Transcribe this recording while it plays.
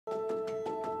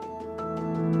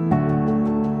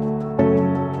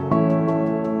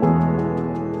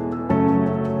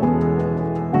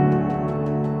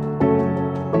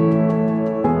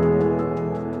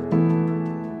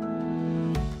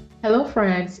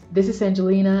friends, this is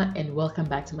Angelina and welcome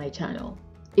back to my channel.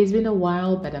 It's been a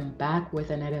while, but I'm back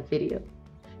with another video.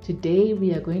 Today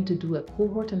we are going to do a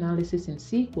cohort analysis in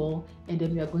SQL, and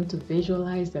then we are going to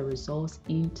visualize the results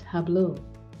in Tableau.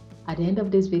 At the end of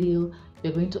this video,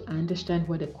 you're going to understand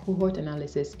what a cohort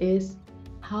analysis is,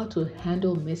 how to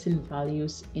handle missing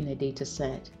values in a data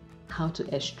set, how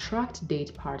to extract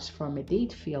date parts from a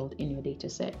date field in your data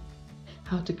set,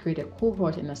 how to create a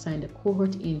cohort and assign the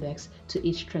cohort index to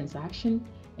each transaction,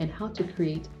 and how to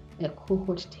create a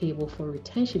cohort table for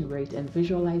retention rate and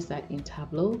visualize that in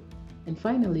Tableau. And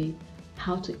finally,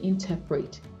 how to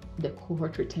interpret the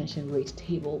cohort retention rate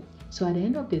table. So at the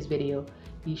end of this video,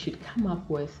 you should come up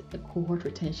with a cohort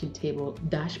retention table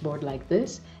dashboard like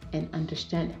this and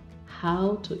understand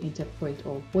how to interpret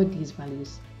or what these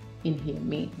values in here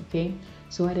mean. Okay,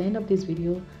 so at the end of this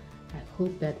video, I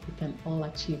hope that we can all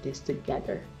achieve this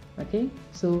together. Okay,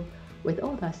 so with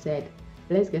all that said,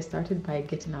 let's get started by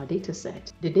getting our data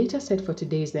set. The data set for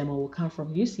today's demo will come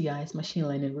from UCI's machine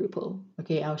learning repo.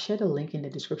 Okay, I'll share the link in the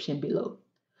description below.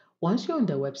 Once you're on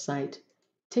the website,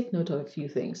 take note of a few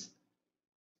things.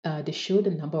 They show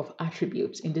the number of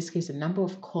attributes, in this case, the number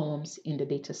of columns in the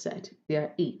data set. There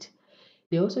are 8.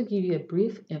 They also give you a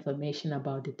brief information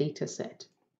about the data set,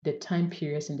 the time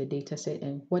periods in the data set,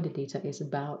 and what the data is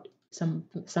about.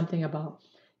 Something about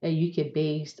a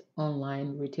UK-based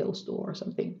online retail store or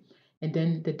something. And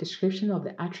then the description of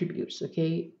the attributes.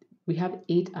 Okay, we have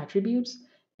 8 attributes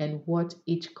and what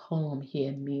each column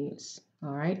here means.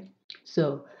 All right,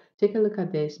 so take a look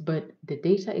at this, but the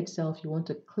data itself, you want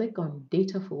to click on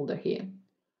data folder here.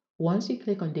 Once you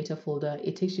click on data folder,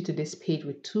 it takes you to this page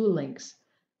with 2 links.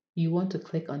 You want to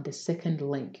click on the second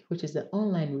link, which is the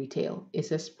online retail.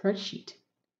 It's a spreadsheet.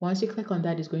 Once you click on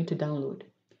that, it's going to download.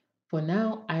 For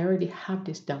now, I already have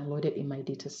this downloaded in my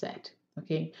data set.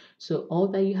 Okay, so all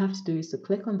that you have to do is to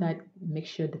click on that, make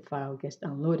sure the file gets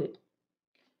downloaded.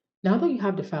 Now that you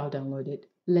have the file downloaded,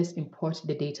 let's import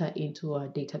the data into our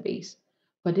database.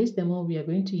 For this demo, we are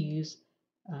going to use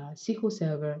SQL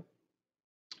Server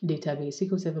database,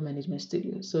 SQL Server Management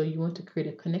Studio. So you want to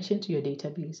create a connection to your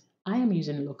database. I am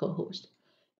using localhost,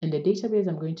 and the database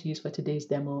I'm going to use for today's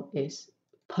demo is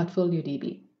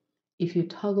PortfolioDB. If you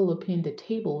toggle open the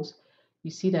tables,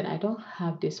 you see that I don't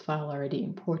have this file already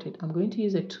imported. I'm going to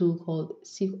use a tool called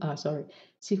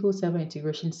SQL Server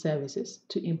Integration Services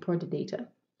to import the data.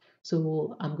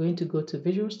 So I'm going to go to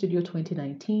Visual Studio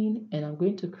 2019 and I'm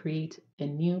going to create a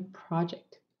new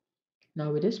project.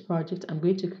 Now with this project, I'm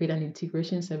going to create an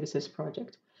integration services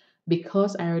project.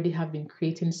 Because I already have been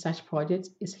creating such projects,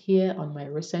 it's here on my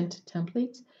recent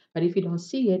templates. But if you don't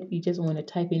see it, you just want to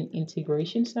type in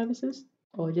integration services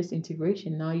or just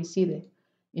integration. Now you see the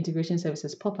integration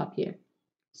services pop up here.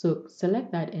 So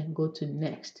select that and go to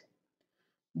next.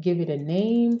 Give it a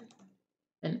name.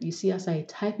 And you see as I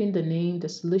type in the name, the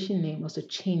solution name also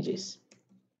changes.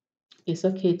 It's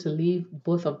okay to leave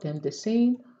both of them the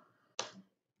same.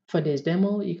 For this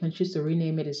demo, you can choose to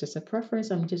rename it. It's just a preference.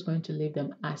 I'm just going to leave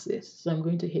them as is. So I'm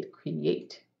going to hit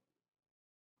create.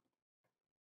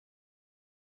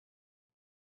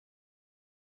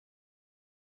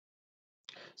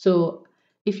 So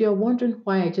if you're wondering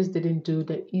why I just didn't do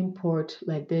the import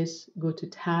like this, go to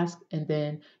task and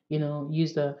then,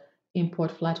 use the import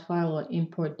flat file or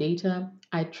import data.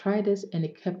 I tried this and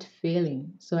it kept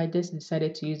failing. So I just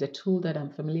decided to use a tool that I'm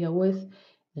familiar with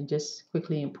and just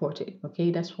quickly import it.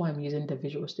 Okay, that's why I'm using the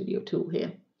Visual Studio tool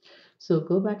here. So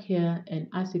go back here, and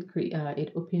as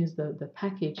it opens the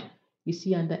package, you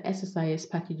see under SSIS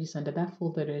packages, under that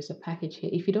folder, there is a package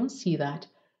here. If you don't see that,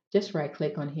 just right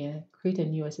click on here, create a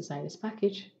new SSIS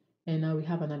package, and now we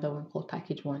have another one called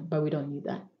package 1, but we don't need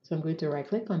that. So I'm going to right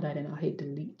click on that and I'll hit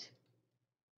delete.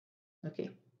 Okay.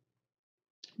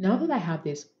 Now that I have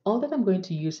this, all that I'm going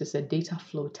to use is a data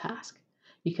flow task.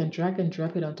 You can drag and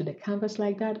drop it onto the canvas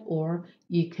like that, or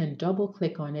you can double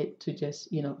click on it to just,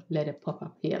 let it pop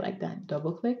up here like that.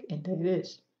 Double click and there it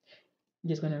is. I'm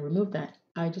just going to remove that.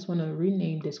 I just want to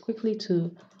rename this quickly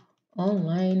to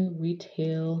online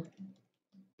retail,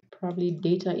 probably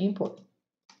data import.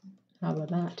 How about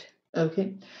that?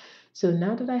 Okay. So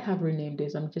now that I have renamed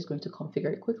this, I'm just going to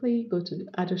configure it quickly. Go to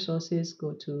other sources,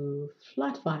 go to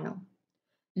flat file.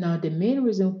 Now, the main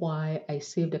reason why I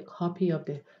saved a copy of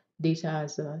the data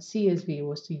as a CSV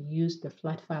was to use the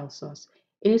flat file source.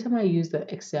 Anytime I used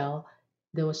the Excel,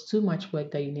 there was too much work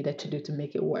that you needed to do to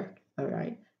make it work, all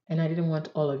right? And I didn't want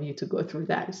all of you to go through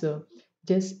that. So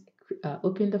just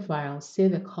open the file,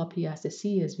 save a copy as a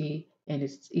CSV, and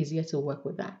it's easier to work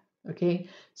with that, okay?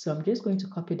 So I'm just going to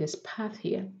copy this path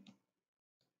here,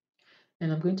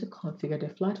 and I'm going to configure the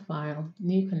flat file,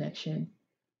 new connection,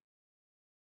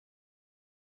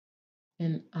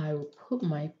 and I will put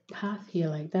my path here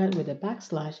like that with a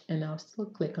backslash, and I'll still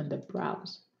click on the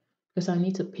browse because I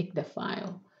need to pick the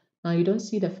file. Now you don't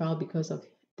see the file because of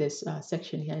this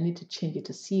section here. I need to change it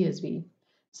to CSV.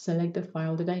 Select the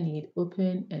file that I need,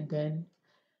 open, and then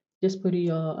just put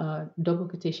your double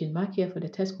quotation mark here for the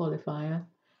test qualifier,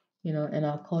 and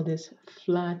I'll call this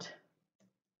flat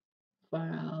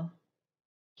file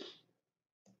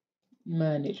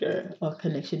manager or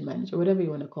connection manager, whatever you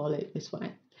want to call it, is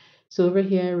fine. So over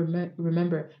here,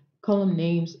 remember, column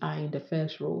names are in the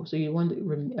first row. So you want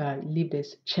to leave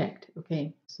this checked,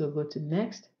 okay? So go to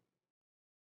next.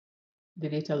 The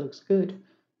data looks good.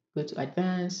 Go to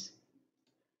advanced.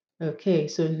 Okay,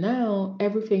 so now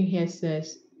everything here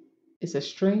says it's a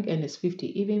string and it's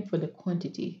 50, even for the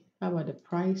quantity. How about the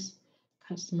price,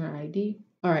 customer ID?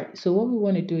 All right, so what we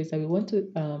want to do is that we want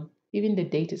to, even the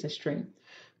date is a string.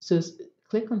 So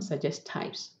click on suggest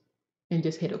types and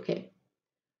just hit OK.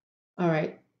 All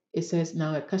right, it says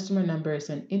now a customer number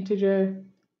is an integer,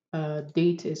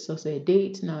 date is also a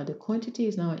date. Now the quantity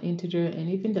is now an integer, and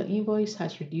even the invoice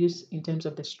has reduced in terms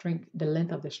of the string, the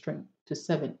length of the string to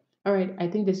 7. All right, I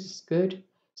think this is good.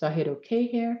 So I hit OK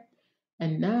here.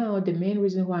 And now the main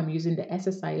reason why I'm using the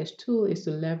SSIS tool is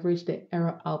to leverage the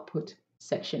error output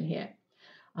section here.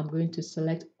 I'm going to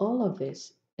select all of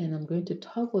this and I'm going to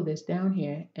toggle this down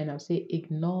here and I'll say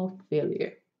ignore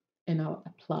failure and I'll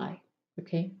apply.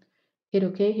 Okay, hit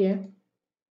OK here.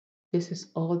 This is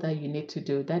all that you need to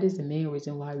do. That is the main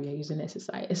reason why we are using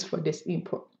SSIS for this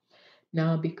import.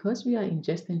 Now, because we are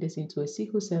ingesting this into a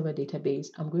SQL Server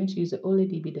database, I'm going to use the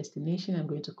OLEDB destination. I'm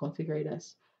going to configure it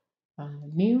as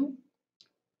new.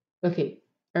 Okay,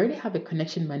 I already have a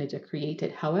connection manager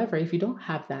created. However, if you don't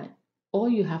have that, all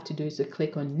you have to do is to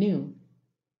click on new.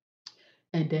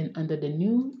 And then under the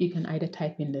new, you can either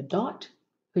type in the dot,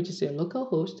 which is your local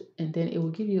host, and then it will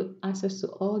give you access to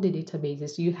all the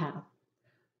databases you have.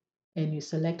 And you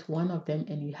select one of them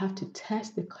and you have to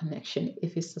test the connection.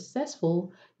 If it's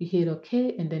successful, you hit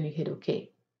OK and then you hit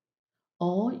OK.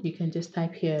 Or you can just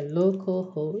type here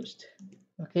localhost.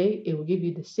 Okay, it will give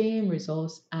you the same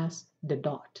results as the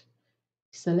dot.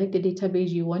 Select the database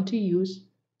you want to use.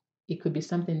 It could be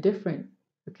something different.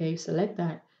 Okay, select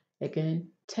that. Again,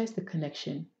 test the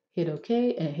connection. Hit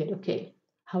OK and hit OK.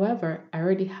 However, I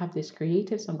already have this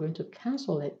created, so I'm going to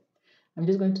cancel it. I'm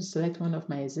just going to select one of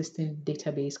my existing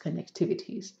database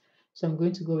connectivities. So I'm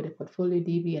going to go with the portfolio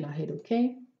DB and I'll hit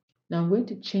OK. Now I'm going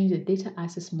to change the data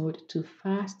access mode to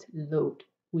fast load.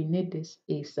 We need this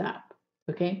ASAP.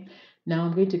 Okay. Now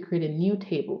I'm going to create a new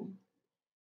table.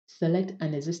 Select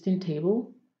an existing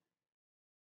table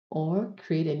or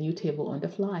create a new table on the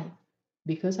fly.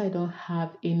 Because I don't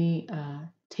have any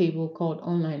table called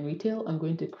online retail, I'm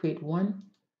going to create one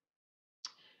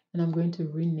and I'm going to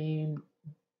rename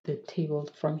the table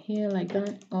from here like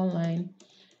that, online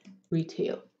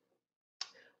retail.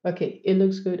 Okay, it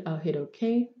looks good. I'll hit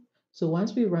OK. So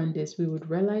once we run this, we would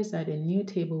realize that a new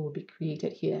table will be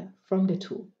created here from the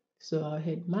tool. So I'll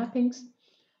hit mappings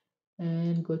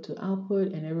and go to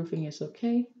output and everything is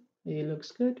okay. It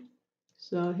looks good.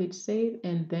 So I'll hit save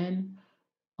and then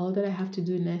all that I have to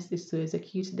do next is to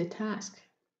execute the task.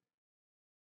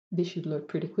 This should load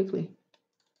pretty quickly.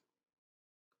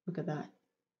 Look at that.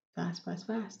 Fast, fast,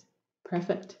 fast.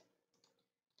 Perfect.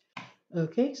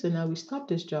 Okay, so now we stop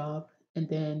this job. And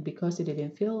then because it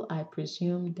didn't fill, I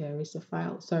presume there is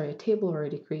a table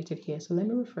already created here. So let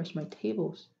me refresh my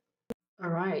tables. All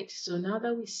right, so now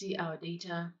that we see our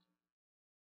data,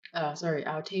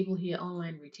 our table here,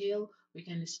 online retail, we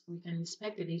can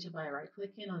inspect the data by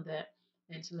right-clicking on that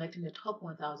and selecting the top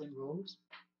 1,000 rows.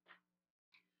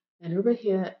 And over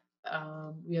here,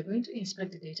 we are going to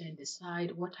inspect the data and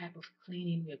decide what type of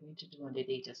cleaning we are going to do on the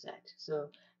data set. So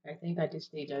I think at this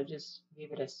stage, I'll just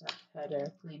give it a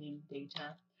header cleaning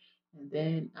data. And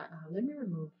then let me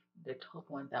remove the top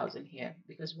 1,000 here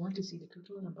because we want to see the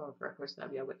total number of records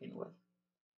that we are working with.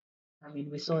 I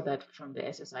mean, we saw that from the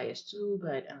SSIS too,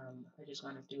 but I just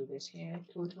want to do this here.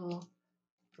 Total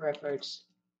records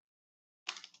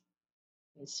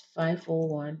is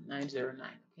 541,909.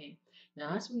 Okay.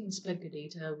 Now, as we inspect the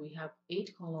data, we have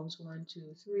 8 columns: 1,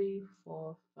 2, 3,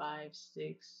 4, 5,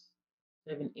 6,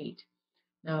 7, 8.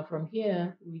 Now, from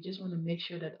here, we just want to make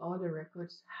sure that all the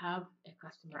records have a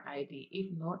customer ID.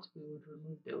 If not, we would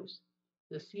remove those.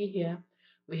 So see here,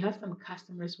 we have some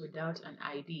customers without an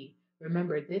ID.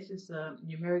 Remember, this is a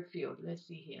numeric field. Let's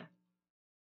see here.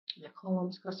 The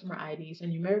columns, customer ID is a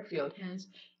numeric field. Hence,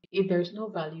 if there's no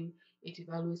value, it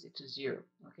evaluates it to 0.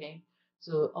 Okay.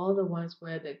 So all the ones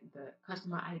where the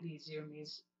customer ID is 0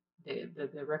 means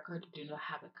the record do not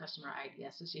have a customer ID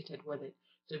associated with it.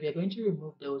 So we are going to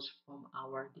remove those from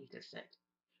our data set.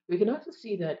 We can also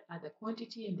see that at the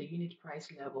quantity and the unit price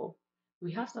level,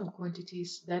 we have some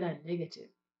quantities that are negative.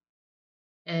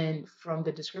 And from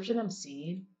the description I'm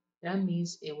seeing, that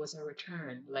means it was a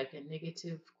return, like a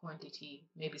negative quantity.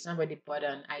 Maybe somebody bought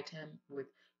an item with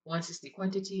 160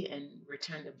 quantity and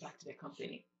returned it back to the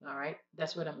company. All right,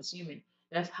 that's what I'm assuming.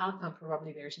 That's how come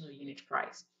probably there's no unit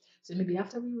price. So maybe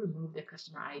after we remove the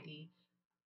customer ID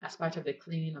as part of the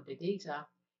cleaning of the data,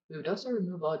 we would also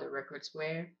remove all the records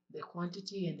where the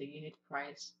quantity and the unit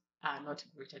price are not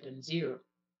greater than 0.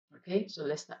 Okay, so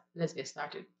let's get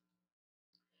started.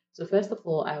 So first of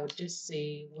all, I would just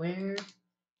say where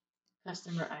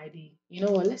customer ID. You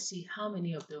know what? Let's see how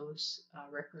many of those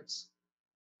records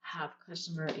have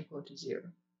customer equal to 0.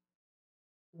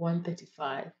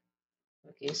 135.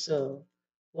 Okay, so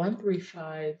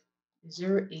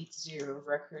 135080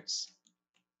 records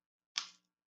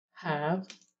have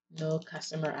no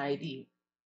customer ID,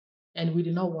 and we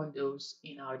do not want those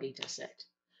in our data set.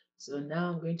 So now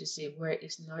I'm going to say where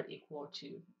it's not equal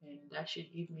to, and that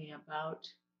should give me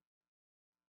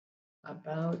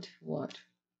about what?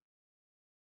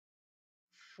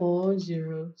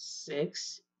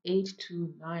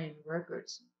 406829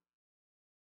 records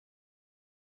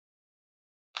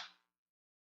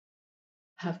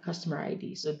have customer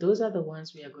ID. So those are the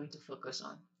ones we are going to focus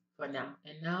on for now.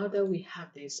 And now that we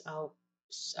have this, I'll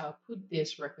put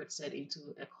this record set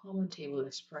into a common table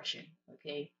expression.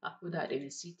 Okay, I'll put that in a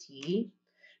CTE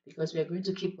because we are going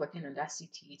to keep working on that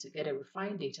CTE to get a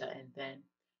refined data and then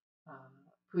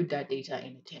put that data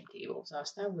in a temp table. So I'll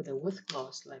start with a with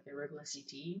clause like a regular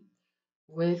CTE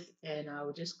with, and I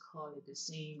will just call it the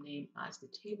same name as the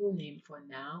table name for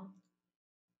now.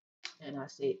 And I'll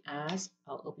say as,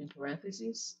 I'll open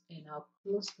parentheses and I'll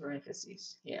close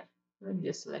parentheses here. Let me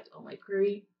just select all my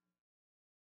query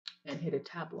and hit the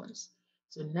tab once.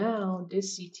 So now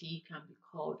this CT can be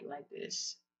called like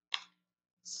this.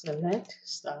 Select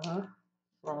star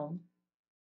from,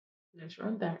 let's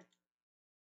run that.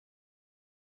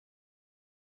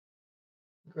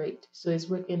 Great, so it's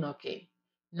working okay.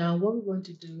 Now what we want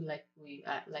to do, like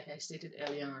I stated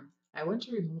earlier on, I want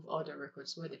to remove all the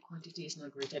records where the quantity is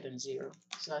not greater than 0.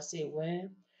 So I'll say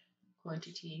where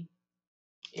quantity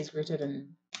is greater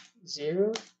than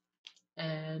 0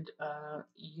 and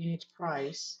unit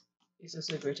price is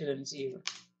also greater than 0.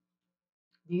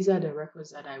 These are the records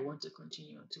that I want to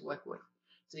continue to work with.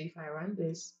 So if I run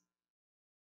this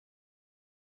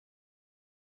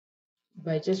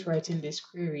by just writing this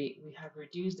query, we have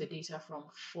reduced the data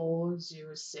from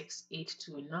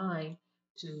 406829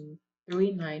 to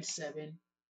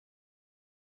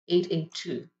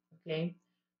 397882. Okay,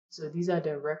 so these are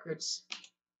the records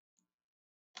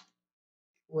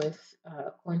with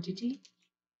quantity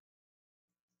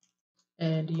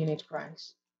and unit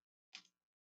price.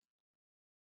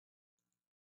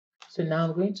 So now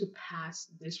I'm going to pass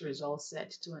this result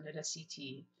set to another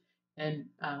CTE. And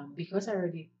because I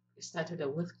already started a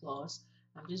with clause,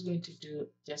 I'm just going to do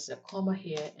just a comma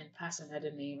here and pass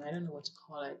another name. I don't know what to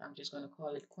call it. I'm just going to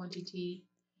call it quantity,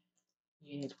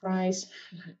 unit price.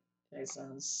 That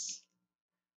sounds,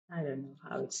 I don't know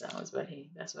how it sounds, but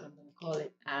hey, that's what I'm going to call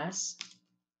it as.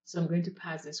 So I'm going to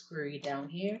pass this query down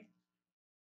here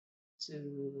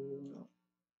to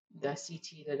the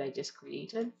CTE that I just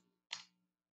created.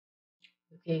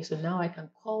 Okay, so now I can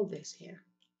call this here.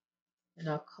 And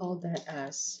I'll call that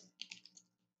as,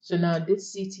 so now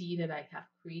this CTE that I have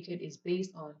created is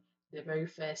based on the very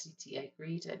first CTE I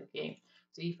created, okay?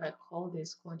 So if I call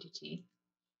this quantity,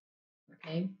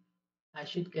 okay, I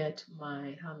should get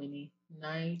my, how many?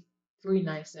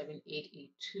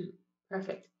 397882.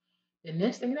 Perfect. The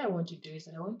next thing that I want to do is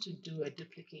that I want to do a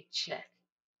duplicate check,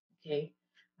 okay?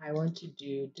 I want to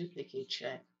do duplicate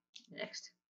check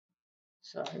next.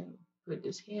 So I put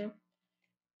this here,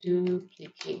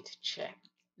 duplicate check.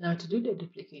 Now to do the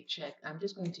duplicate check, I'm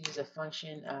just going to use a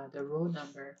function, the row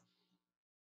number,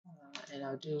 and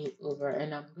I'll do over,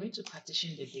 and I'm going to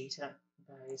partition the data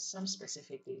by some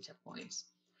specific data points.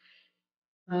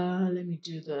 Let me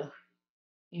do the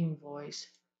invoice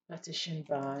partition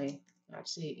by, I'd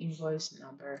say invoice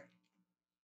number,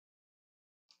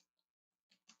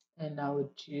 and I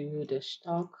would do the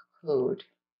stock code.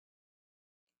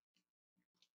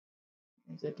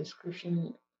 The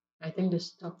description, I think the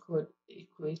stock code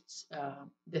equates,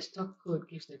 the stock code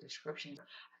gives the description.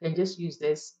 I can just use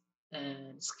this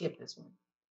and skip this one.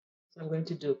 So I'm going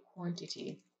to do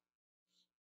quantity.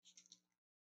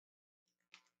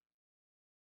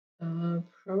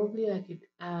 Probably I could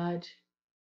add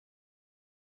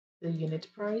the unit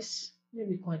price,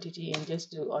 maybe quantity, and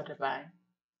just do order by.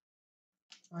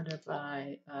 followed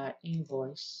by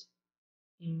invoice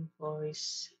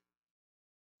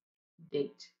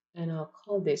date. And I'll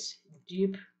call this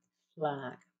dupe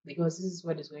flag because this is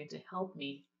what is going to help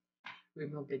me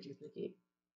remove the duplicate.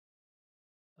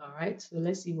 All right, so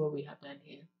let's see what we have done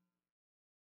here.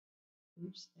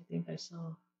 Oops, I think I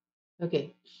saw.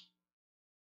 Okay,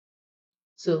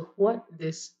 so what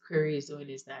this query is doing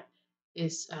is that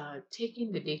it's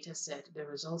taking the data set, the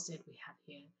result set we have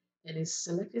here, and is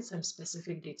selecting some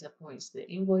specific data points, the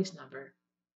invoice number,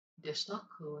 the stock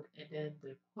code, and then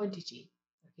the quantity.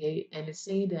 Okay, and it's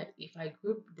saying that if I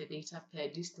group the data per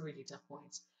these three data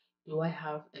points, do I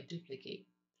have a duplicate?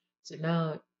 So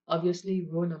now, obviously,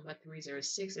 row number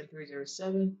 306 and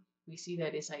 307, we see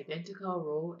that it's identical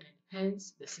row, and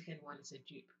hence the second one is a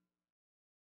dupe.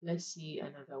 Let's see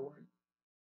another one.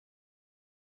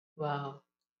 Wow,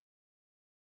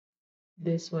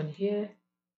 this one here.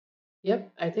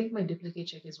 Yep, I think my duplicate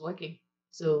check is working.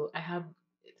 So I have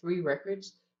three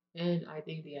records and I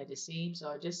think they are the same. So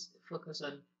I'll just focus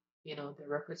on, the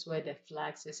records where the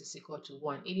flag says is equal to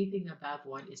one. Anything above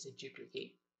one is a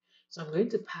duplicate. So I'm going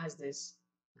to pass this,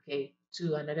 okay,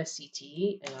 to another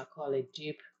CTE and I'll call it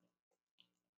dupe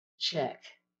check.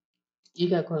 You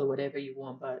can call it whatever you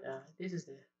want, but this is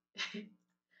the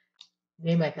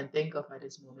name I can think of at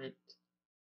this moment.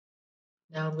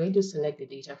 Now I'm going to select the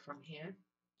data from here.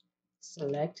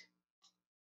 Select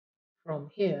from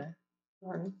here.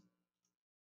 Sorry.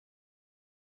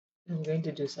 I'm going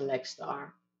to do select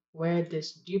star where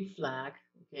this dupe flag,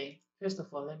 okay, first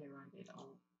of all, let me run it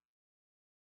all.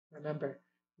 Remember,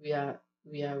 we are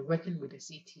working with the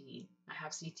CTE. I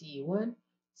have CTE1,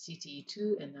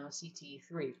 CTE2, and now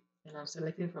CTE3. And I'm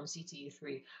selecting from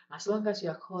CTE3. As long as you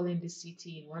are calling this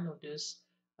CTE in one of those,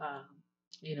 um,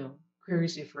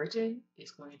 queries you've written,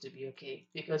 it's going to be okay.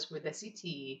 Because with the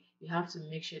CTE, you have to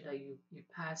make sure that you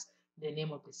pass the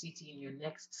name of the CTE in your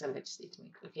next select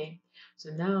statement, okay?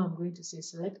 So now I'm going to say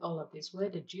select all of this where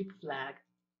the dupe flag,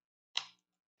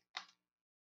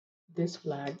 this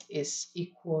flag is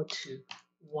equal to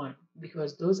 1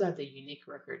 because those are the unique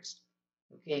records.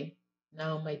 Okay,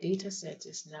 now my data set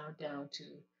is now down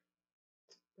to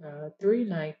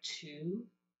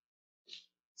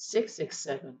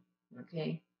 392,667.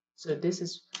 Okay, so this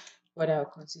is what I'll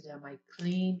consider my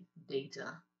clean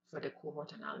data for the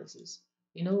cohort analysis.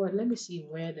 You know what? Let me see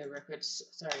where the records,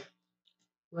 sorry,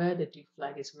 where the dupe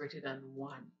flag is greater than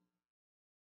 1.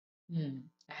 I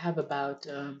have about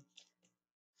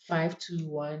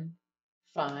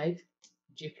 5215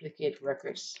 duplicate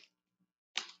records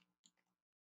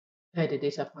per the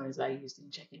data points I used in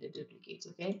checking the duplicates,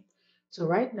 okay? So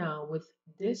right now with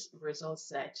this result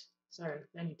set, sorry,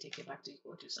 let me take it back to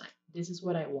equal to sign. This is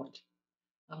what I want.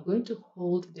 I'm going to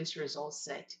hold this result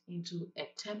set into a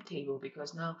temp table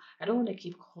because now I don't want to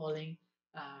keep calling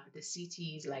the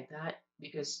CTs like that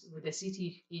because with the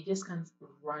CT, you just can't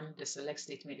run the select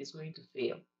statement. It's going to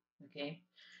fail, okay?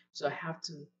 So I have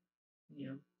to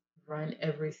run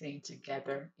everything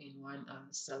together in one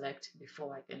select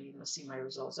before I can see my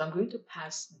results. So I'm going to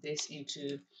pass this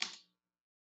into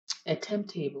a temp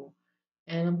table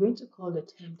and I'm going to call the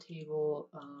temp table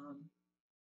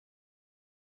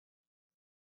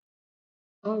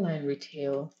online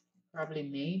retail, probably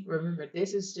May. Remember,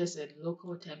 this is just a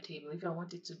local temp table. If I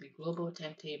want it to be global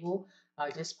temp table,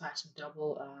 I'll just pass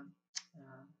double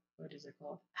what is it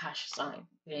called, hash sign,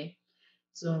 okay?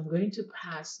 So I'm going to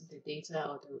pass the data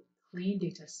or the clean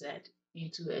data set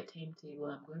into a temp table.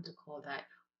 I'm going to call that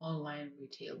online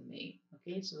retail main.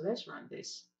 Okay, so let's run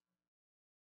this.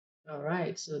 All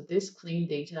right, so this clean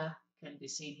data can be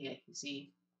seen here. You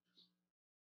see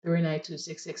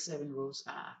 392,667 rows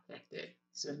are affected.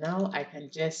 So now I can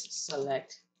just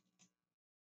select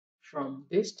from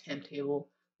this temp table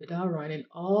without running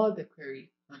all the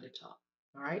query on the top.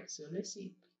 All right, so let's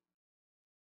see.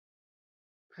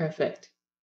 Perfect.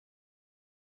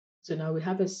 So now we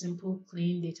have a simple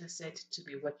clean data set to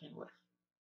be working with.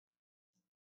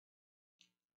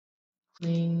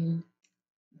 Clean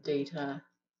data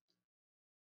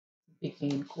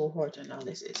begin cohort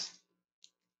analysis.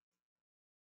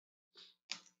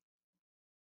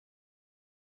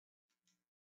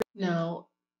 Now,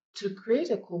 to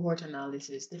create a cohort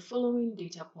analysis, the following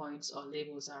data points or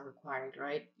labels are required,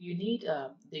 right? You need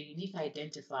the unique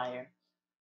identifier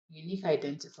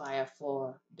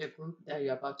for the group that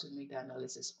you're about to make the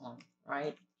analysis on,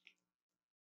 right?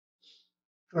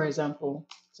 For example,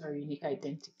 sorry, unique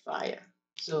identifier.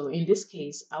 So in this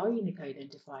case, our unique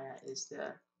identifier is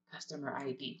the customer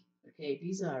ID. Okay,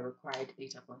 these are required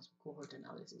data points for cohort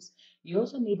analysis. You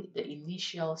also need the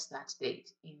initial start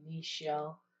date.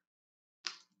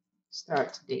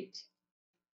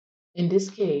 In this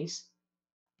case,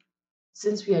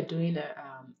 since we are doing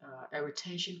a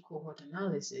retention cohort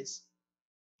analysis,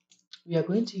 we are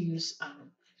going to use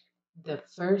the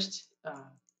first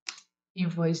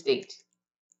invoice date.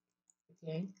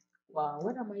 Okay. Wow,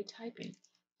 what am I typing?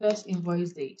 First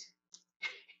invoice date.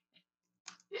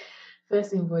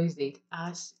 First invoice date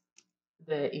as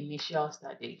the initial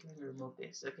start date. Let me remove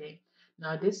this. Okay.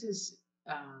 Now this is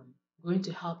going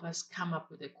to help us come up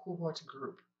with a cohort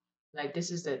group. Like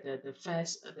this is the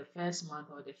first month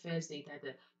or the first day that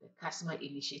the customer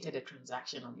initiated a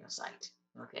transaction on your site.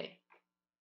 Okay.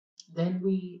 Then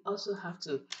we also have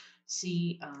to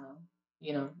see,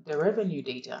 the revenue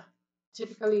data.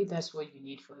 Typically, that's what you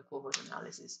need for a cohort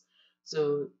analysis.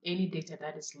 So any data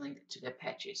that is linked to the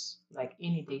purchase, like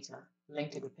any data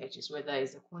linked to the purchase, whether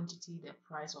it's the quantity, the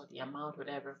price, or the amount,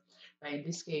 whatever. But in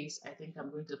this case, I think I'm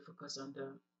going to focus on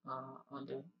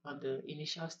the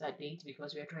initial start date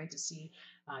because we are trying to see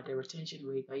the retention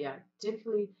rate. But yeah,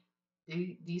 typically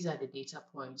these are the data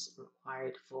points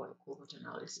required for a cohort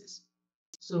analysis.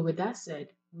 So with that said,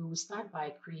 we will start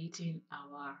by creating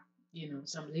our,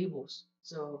 some labels.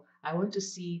 So I want to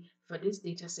see for this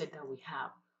data set that we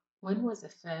have, when was the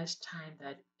first time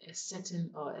that a certain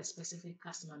or a specific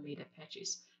customer made a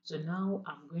purchase? So now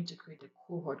I'm going to create a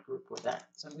cohort group for that.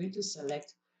 So I'm going to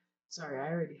select, sorry,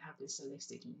 I already have the select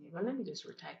statement here, but let me just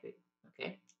retype it,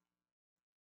 okay?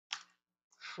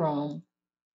 From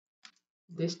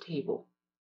this table.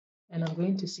 And I'm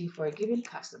going to see for a given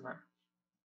customer,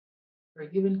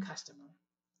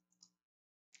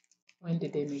 when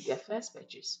did they make their first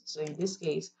purchase? So in this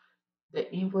case,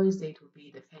 the invoice date will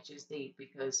be the purchase date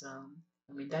because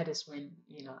that is when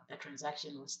a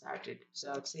transaction was started. So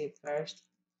I would say first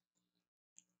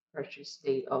purchase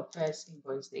date or first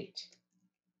invoice date.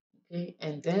 Okay,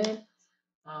 and then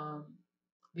um,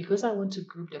 because I want to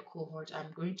group the cohort,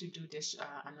 I'm going to do this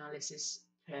analysis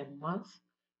per month.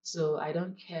 So I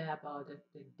don't care about the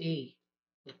day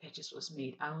the purchase was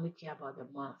made. I only care about the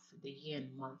month, the year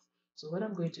and month. So what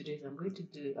I'm going to do is I'm going to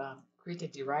do create a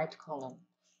derived column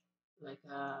like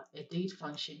a date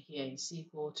function here in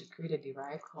SQL to create a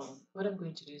derived column. What I'm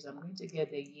going to do is I'm going to get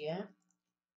the year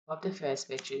of the first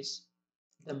purchase,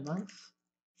 the month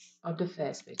of the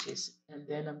first purchase, and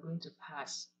then I'm going to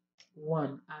pass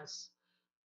 1 as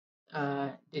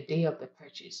the day of the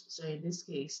purchase. So in this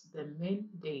case, the main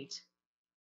date,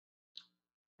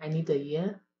 I need the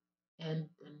year, and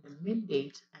then the main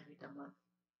date, I need the month.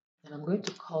 And I'm going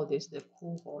to call this the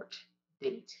cohort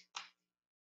date.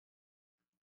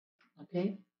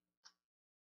 Okay.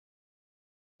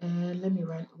 And let me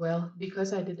run, well,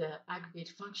 because I did the aggregate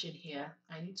function here,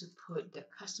 I need to put the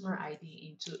customer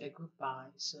ID into a group by.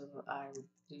 So I will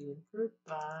do group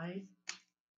by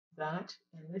that,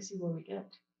 and let's see what we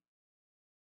get.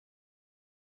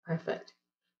 Perfect.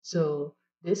 So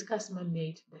this customer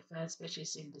made the first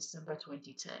purchase in December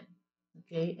 2010.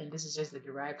 Okay, and this is just the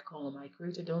derived column I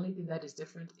created. The only thing that is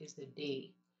different is the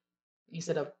day.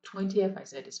 Instead of 20th, I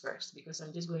said it's first because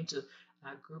I'm just going to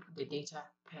group the data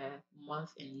per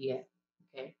month and year.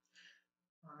 Okay.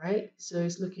 All right, so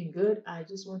it's looking good. I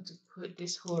just want to put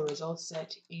this whole result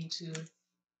set into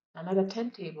another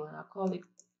temp table and I'll call it,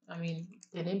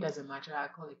 the name doesn't matter, I'll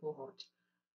call it cohort.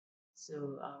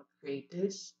 So I'll create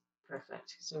this.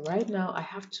 Perfect. So right now I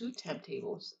have 2 temp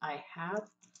tables. I have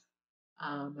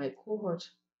my cohort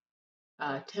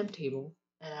temp table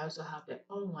and I also have the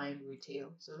online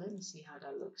retail. So let me see how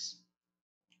that looks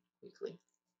quickly.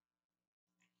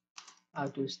 I'll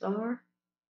do star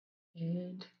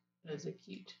and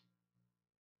execute.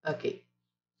 Okay,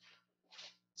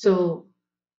 so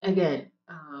again,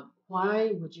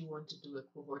 why would you want to do a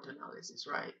cohort analysis,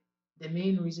 right? The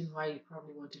main reason why you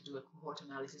probably want to do a cohort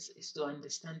analysis is to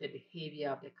understand the behavior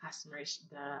of the customers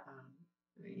that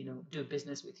do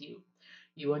business with you.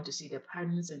 You want to see the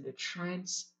patterns and the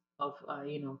trends of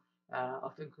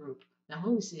of a group. Now,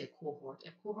 when we say a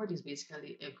cohort is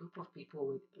basically a group of people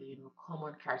with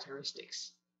common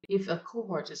characteristics. If a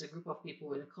cohort is a group of people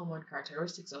with a common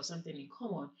characteristics or something in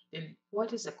common, then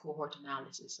what is a cohort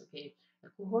analysis? Okay, a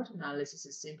cohort analysis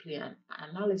is simply an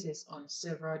analysis on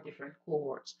several different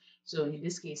cohorts. So in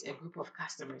this case, a group of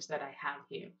customers that I have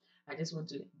here, I just want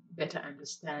to better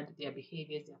understand their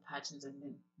behaviors, their patterns, and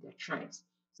then their trends.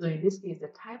 So in this case, the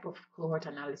type of cohort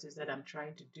analysis that I'm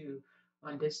trying to do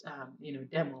on this,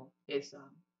 demo is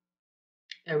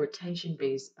a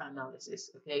retention-based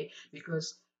analysis, okay?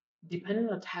 Because depending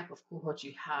on the type of cohort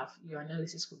you have, your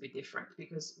analysis could be different.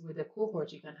 Because with a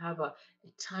cohort, you can have a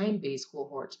time-based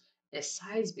cohort, a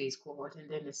size-based cohort, and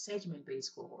then a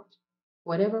segment-based cohort.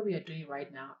 Whatever we are doing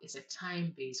right now is a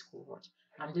time-based cohort.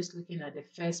 I'm just looking at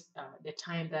the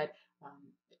time that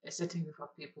a certain group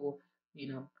of people,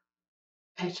 you know,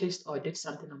 purchased or did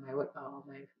something on my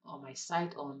on my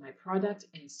site or on my product,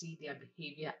 and see their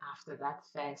behavior after that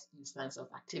first instance of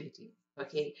activity.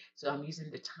 Okay, so I'm using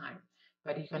the time,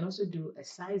 but you can also do a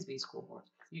size-based cohort.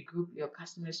 You group your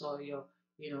customers or your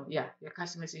your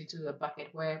customers into a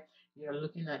bucket where you're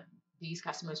looking at these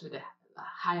customers with a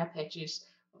higher purchase,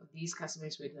 or these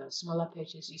customers with a smaller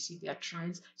purchase. You see their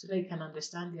trends so that you can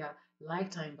understand their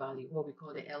lifetime value, what we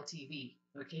call the LTV.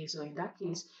 Okay, so in that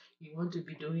case, you want to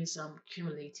be doing some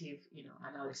cumulative,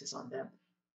 analysis on them.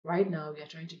 Right now, we are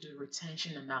trying to do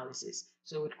retention analysis.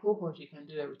 So with cohort, you can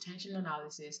do a retention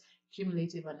analysis,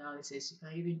 cumulative analysis. You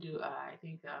can even do,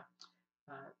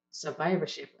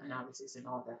 survivorship analysis and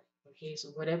all that. Okay, so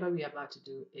whatever we are about to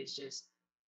do is just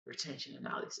retention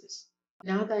analysis.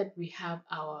 Now that we have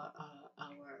our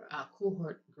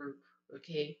cohort group,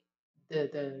 okay,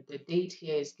 the date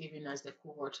here is giving us the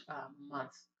cohort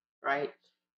month, right?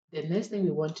 The next thing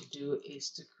we want to do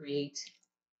is to create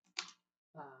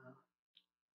uh,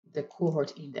 the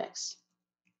cohort index.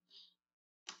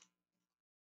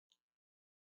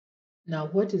 Now,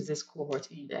 what is this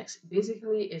cohort index?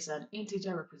 Basically, it's an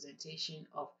integer representation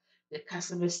of the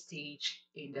customer stage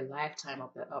in the lifetime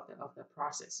of the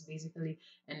process. Basically,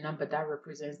 a number that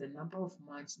represents the number of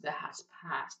months that has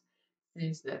passed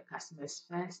since the customer's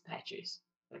first purchase.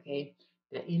 Okay,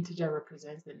 the integer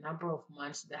represents the number of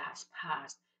months that has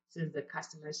passed since the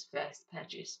customer's first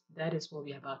purchase. That is what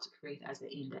we're about to create as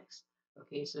the index.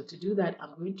 Okay, so to do that,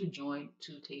 I'm going to join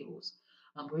two tables.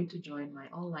 I'm going to join my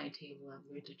online table. I'm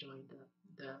going to join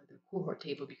the cohort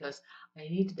table because I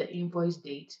need the invoice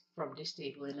date from this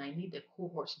table and I need the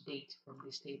cohort date from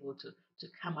this table to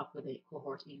come up with a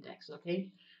cohort index. Okay,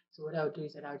 so what I'll do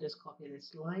is that I'll just copy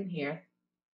this line here.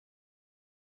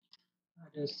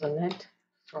 I'll do select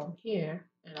from here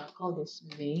and I'll call this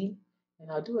main, and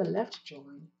I'll do a left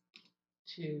join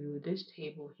to this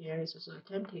table here. It's also a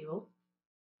temp table,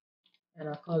 and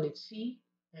I'll call it C,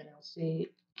 and I'll say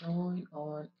join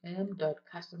on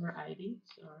m.customer ID.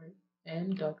 Sorry,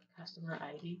 m.customer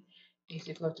ID is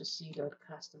equal to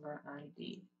c.customer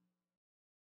ID.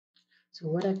 So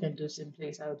what I can do simply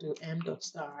is I'll do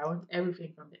m.star. I want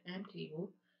everything from the m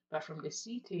table, but from the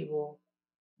C table,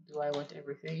 do I want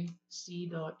everything? C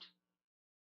dot,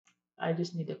 I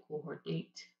just need the cohort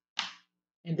date,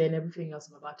 and then everything else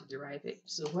I'm about to derive it.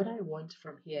 So what I want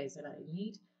from here is that I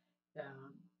need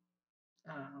um,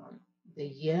 um, the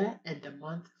year and the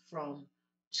month from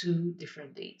two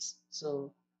different dates.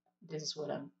 So this is what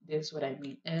I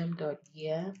mean. M dot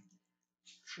year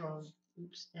from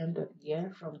M dot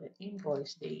year from the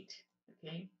invoice date.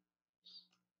 Okay,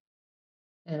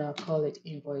 and I'll call it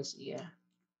invoice year.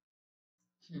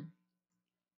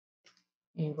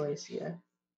 Invoice year,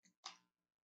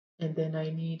 and then I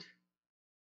need.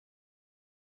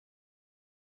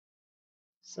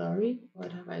 Sorry,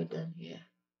 what have I done here?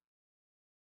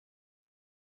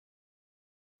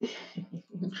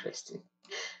 Interesting.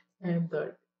 M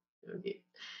dot. Okay.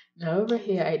 Now over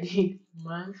here I did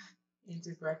month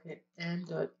into bracket m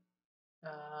dot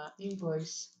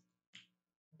invoice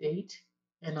date,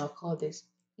 and I'll call this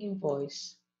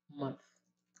invoice month.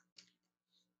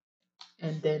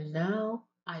 And then now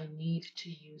I need to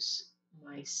use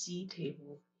my C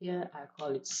table. Here I call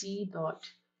it C dot,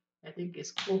 I think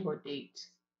it's cohort date.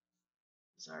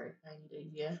 Sorry, I need a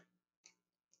year.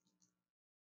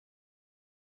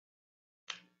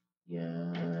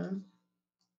 Yeah.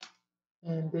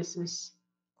 And this is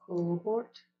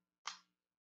cohort.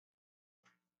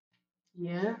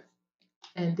 Yeah.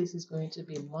 And this is going to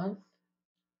be month.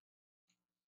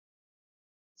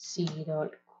 C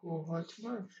dot cohort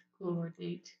month, cohort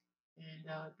date, and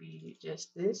that would be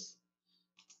just this.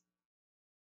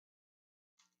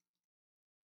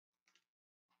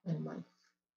 And month.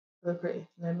 Okay,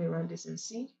 let me run this and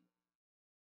see.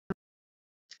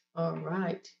 All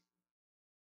right.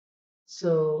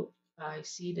 So I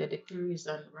see that the query is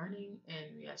done running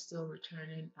and we are still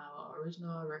returning our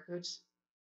original records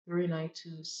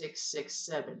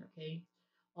 392667. Okay.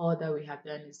 All that we have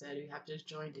done is that we have just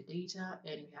joined the data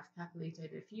and we have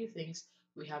calculated a few things.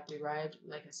 We have derived,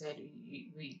 like I said,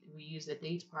 we use the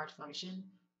date part function,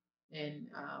 and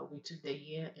we took the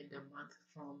year and the month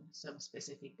from some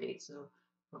specific date. So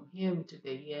from here, we took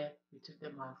the year, we took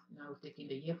the month. Now we're taking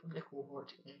the year from the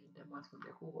cohort and the month from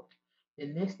the cohort. The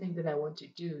next thing that I want to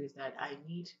do is that I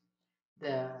need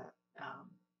the um,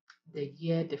 the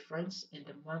year difference and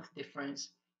the month difference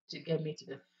to get me to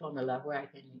the formula where I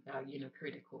can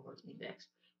create a cohort index.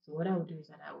 So what I will do is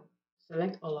that I will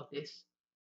select all of this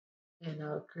and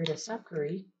I'll create a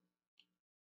subquery.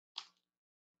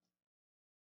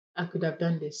 I could have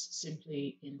done this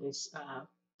simply in this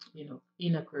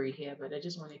inner query here, but I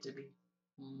just want it to be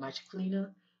much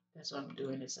cleaner. That's why I'm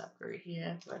doing this subquery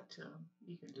here, but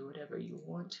you can do whatever you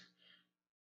want,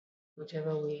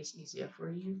 whichever way is easier for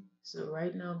you. So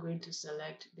right now I'm going to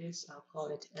select this. I'll call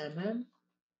it MM.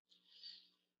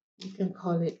 You can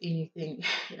call it anything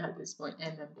at this point,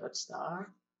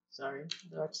 mm.star, sorry,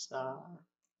 dot star.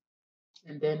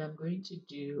 And then I'm going to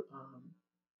do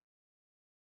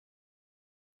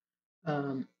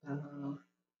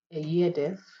a year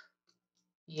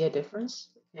difference,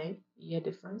 okay, year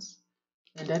difference,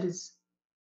 and that is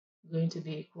going to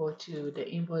be equal to the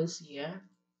invoice year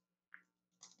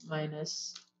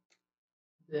minus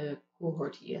the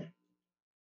cohort year,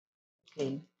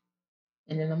 okay.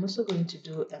 And then I'm also going to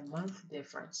do a month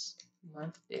difference,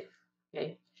 month diff,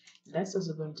 okay. That's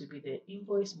also going to be the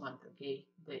invoice month, okay,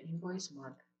 the invoice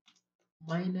month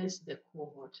minus the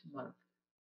cohort month.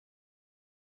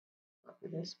 Copy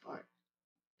this part,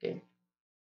 okay.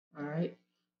 All right,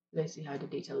 let's see how the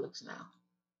data looks now.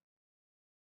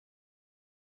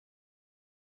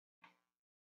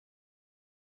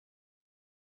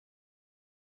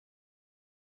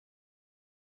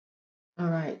 All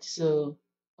right, so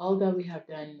all that we have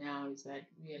done now is that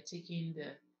we are taking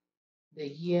the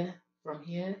year from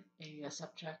here and we are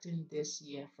subtracting this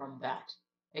year from that.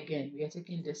 Again, we are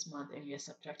taking this month and we are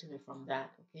subtracting it from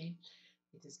that, okay?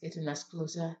 It is getting us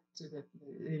closer to the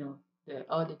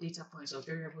all the data points or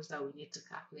variables that we need to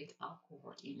calculate our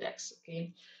cohort index,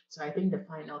 okay? So I think the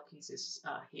final piece is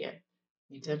here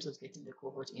in terms of getting the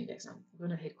cohort index. I'm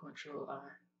going to hit Control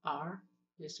R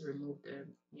just to remove the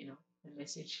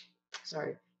message,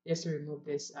 sorry, just to remove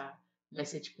this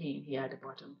message pane here at the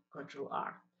bottom, Control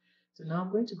R. So now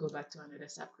I'm going to go back to another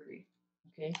subquery,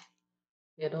 okay?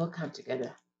 It all come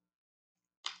together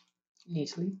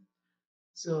neatly.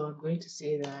 So I'm going to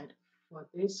say that for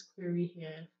this query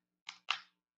here,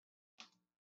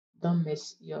 don't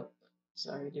miss your,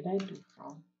 sorry, did I do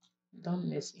from? Don't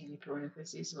miss any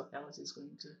parentheses or else it's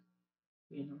going to,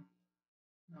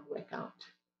 not work out.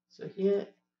 So here,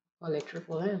 call it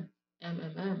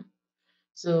MMM.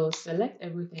 So select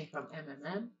everything from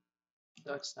MMM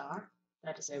dot star.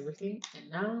 That is everything. And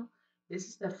now this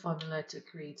is the formula to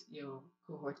create your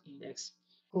cohort index.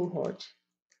 Cohort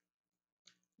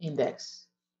index.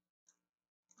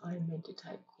 I meant to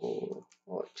type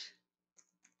cohort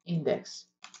index.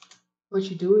 What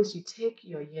you do is you take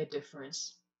your year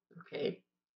difference, okay?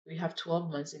 We have 12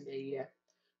 months in the year.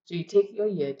 So you take your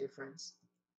year difference,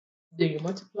 then you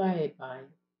multiply it by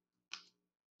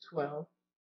 12,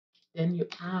 then you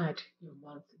add your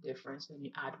month difference, then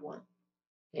you add 1,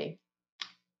 okay?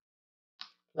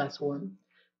 Plus 1.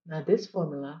 Now this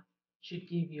formula should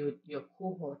give you your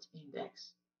cohort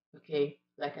index, okay?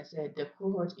 Like I said, the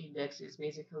cohort index is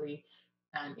basically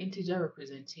an integer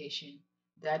representation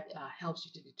that helps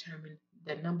you to determine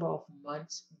the number of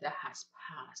months that has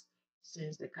passed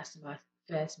since the customer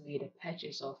first made a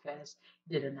purchase or first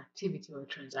did an activity or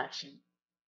transaction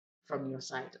from your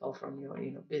site or from your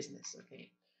business,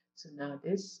 okay? So now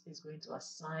this is going to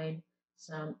assign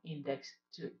some index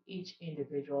to each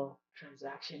individual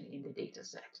transaction in the data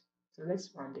set. So let's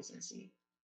run this and see.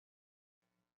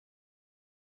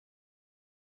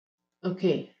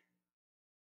 Okay,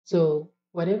 so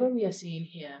whatever we are seeing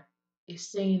here is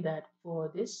saying that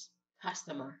for this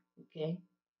customer, okay,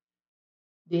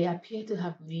 they appear to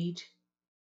have made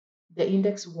the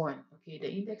index 1. Okay,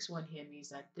 the index 1 here means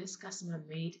that this customer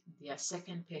made their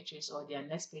second purchase or their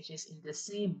next purchase in the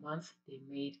same month they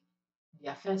made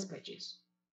their first purchase.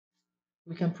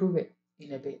 We can prove it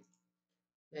in a bit.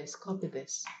 Let's copy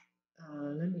this.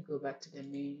 Let me go back to the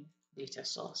main data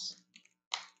source.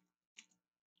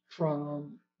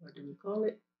 From, what do we call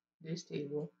it? This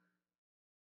table.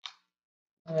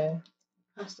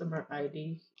 Customer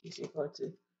ID is equal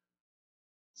to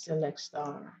select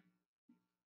star.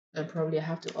 And probably I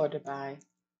have to order by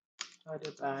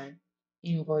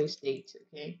invoice date,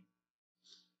 okay?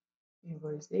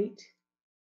 Invoice date.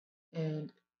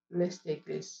 And let's take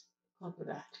this, copy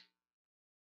that.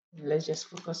 And let's just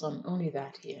focus on only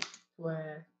that here,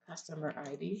 where customer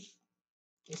ID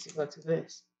is equal to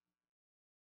this.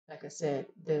 Like I said,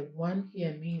 the 1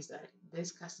 here means that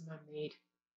this customer made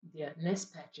their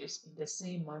next purchase in the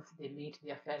same month they made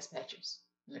their first purchase.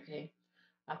 Okay,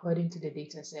 according to the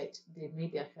data set, they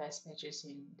made their first purchase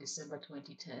in December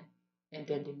 2010, and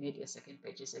then they made their second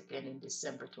purchase again in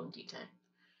December 2010.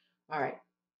 All right,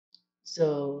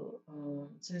 so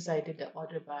since I did the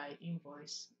order by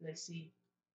invoice, let's see,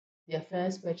 their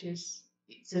first purchase,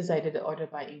 since I did the order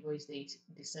by invoice date,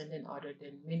 descending order,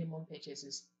 then minimum purchase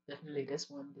is definitely this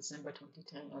one, December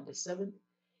 2010 on the 7th.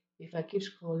 If I keep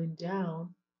scrolling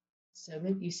down,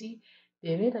 7th, you see,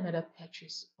 They made another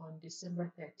purchase on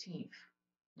December 13th,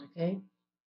 okay?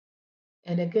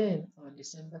 And again on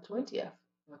December 20th,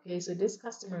 okay? So this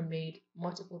customer made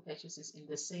multiple purchases in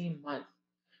the same month.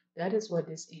 That is what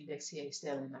this index here is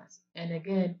telling us. And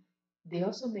again, they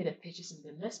also made a purchase in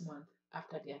the next month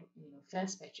after their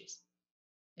first purchase.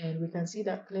 And we can see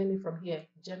that clearly from here,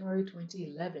 January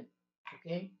 2011.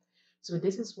 Okay, so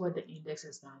this is what the index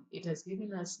has done. It has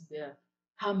given us the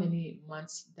how many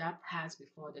months that passed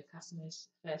before the customer's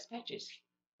first purchase.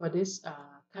 For this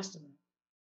customer,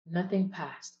 nothing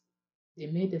passed. They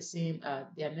made the same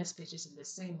their next purchase in the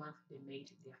same month they made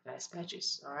their first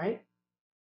purchase. All right.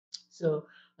 So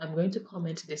I'm going to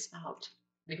comment this out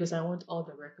because I want all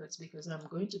the records, because I'm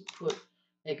going to put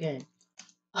again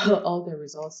all the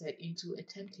results set into a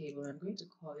temp table. I'm going to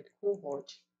call it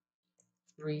cohort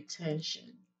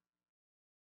retention.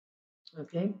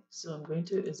 Okay, so I'm going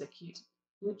to execute.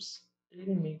 Oops, I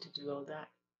didn't mean to do all that.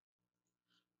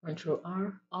 Control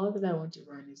R. All that I want to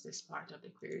run is this part of the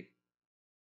query.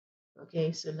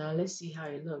 Okay, so now let's see how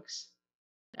it looks.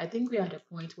 I think we're at a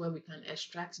point where we can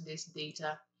extract this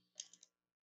data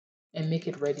and make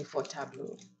it ready for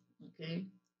Tableau. Okay,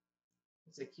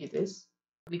 execute this,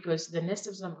 because the next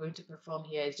steps I'm going to perform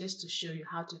here is just to show you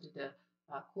how to do the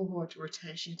cohort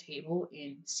retention table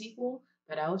in SQL,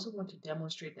 but I also want to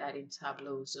demonstrate that in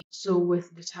Tableau. So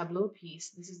with the Tableau piece,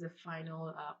 this is the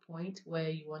final point where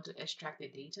you want to extract the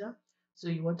data. So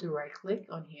you want to right click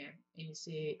on here and you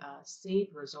say save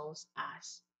results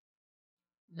as.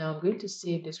 Now I'm going to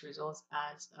save this results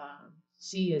as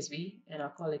CSV, and I'll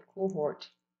call it cohort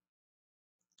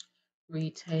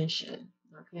retention.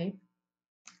 Okay,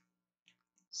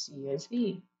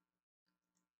 CSV.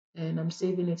 And I'm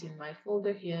saving it in my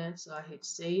folder here. So I hit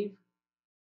save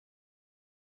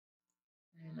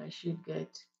and I should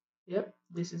get, yep,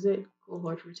 this is it,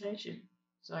 cohort retention.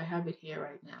 So I have it here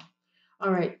right now.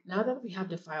 All right, now that we have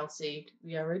the file saved,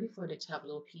 we are ready for the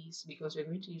Tableau piece because we're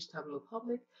going to use Tableau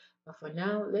Public. But for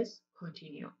now, let's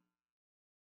continue.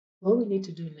 What we need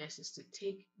to do next is to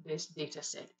take this data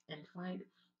set and find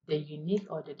the unique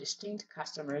or the distinct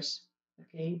customers,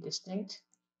 okay, distinct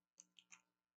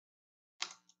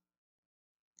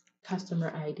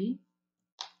customer ID,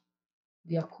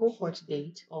 their cohort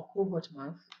date or cohort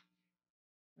month,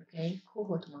 okay,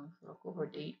 cohort month or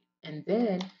cohort date, and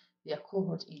then their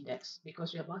cohort index,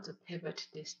 because we're about to pivot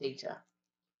this data.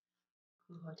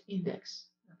 Cohort index,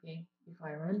 okay, if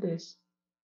I run this,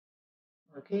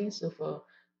 okay, so for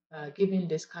giving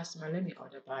this customer, let me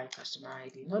order by customer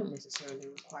ID, not necessarily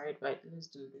required, but let's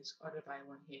do this order by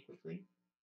one here quickly.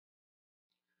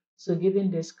 So giving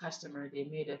this customer, they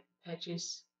made a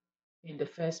purchase in the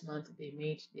first month, they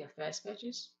made their first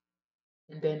purchase,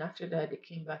 and then after that, they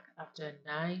came back after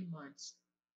 9 months,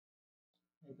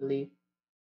 I believe.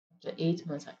 After 8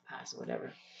 months had passed,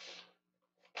 whatever.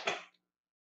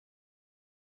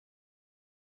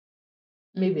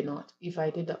 Maybe not. If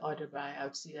I did the order by, I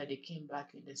would see that they came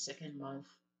back in the second month,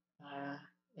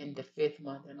 in the fifth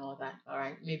month, and all that. All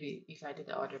right. Maybe if I did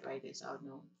the order by this, I would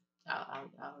know. I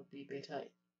would be better.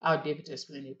 I would be able to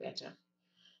explain it better.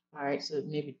 All right. So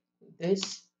maybe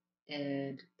this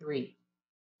and 3.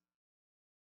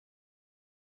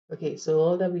 Okay. So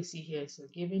all that we see here is so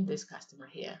giving this customer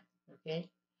here. Okay.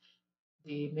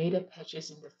 They made a purchase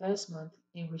in the first month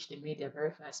in which they made their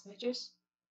very first purchase.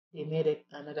 They made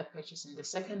another purchase in the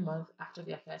second month after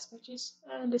their first purchase,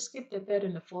 and they skipped the third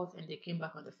and the fourth, and they came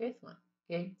back on the fifth one.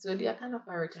 Okay, so they are kind of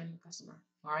a returning customer.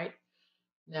 All right.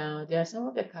 Now there are some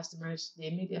of the customers, they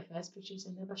made their first purchase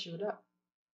and never showed up.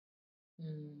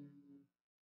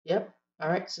 Yep. All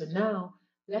right. So now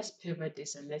let's pivot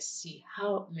this and let's see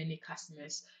how many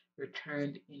customers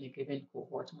returned in a given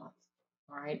cohort month.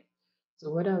 All right.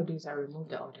 So what I'll do is I'll remove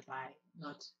the order by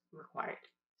not required.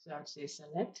 So I'll say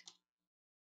select.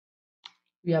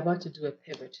 We are about to do a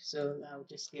pivot, so I'll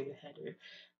just give a header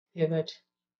pivot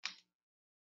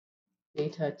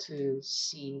data to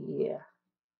see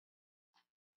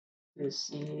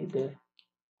the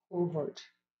cohort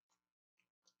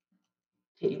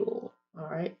table. All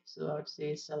right, so I would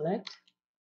say select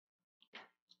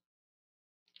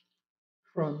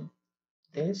from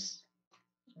this,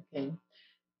 okay,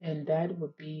 and that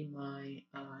would be my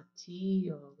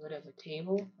T or whatever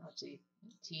table. I'll say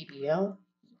TBL,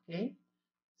 okay,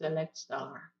 select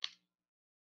star.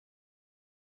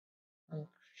 I'm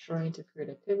trying to create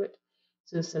a pivot.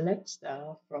 So select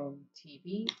star from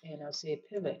TB and I'll say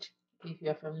pivot. If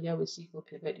you're familiar with SQL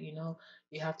pivot, you know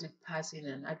you have to pass in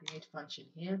an aggregate function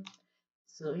here.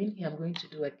 So in here, I'm going to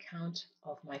do a count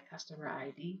of my customer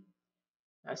ID.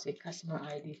 I'll say customer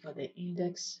ID for the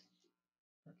index.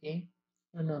 Okay.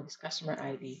 No, it's customer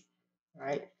ID.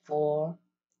 right, for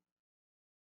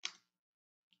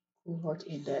cohort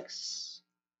index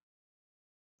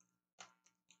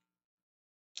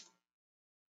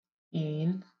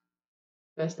in,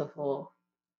 first of all,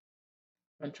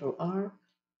 Control R,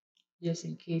 just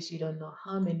in case you don't know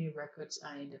how many records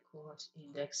are in the cohort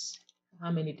index,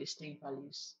 how many distinct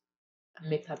values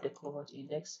make up the cohort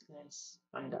index. Let's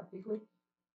find out quickly.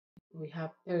 We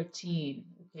have 13,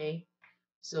 okay?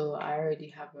 So I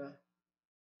already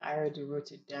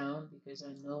wrote it down because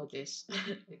I know this.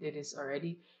 I did this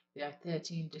already. There are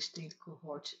 13 distinct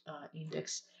cohort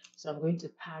index. So I'm going to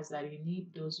pass that. You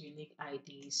need those unique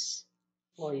IDs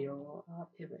for your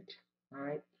pivot. All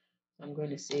right. So I'm going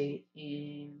to say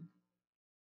in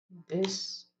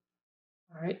this.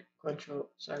 All right. Control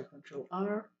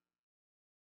R.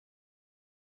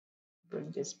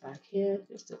 Bring this back here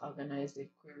just to organize the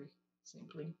query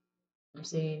simply. I'm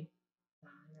saying,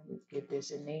 let me give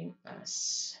this a name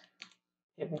as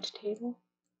pivot table.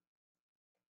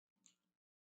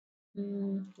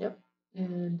 Yep.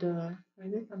 And I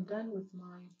think I'm done with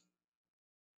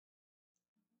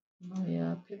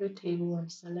my pivot table. I'm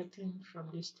selecting from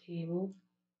this table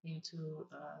into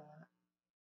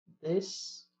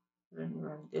this. Then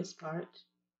run this part.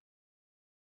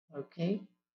 Okay.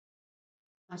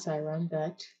 As I run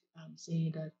that, I'm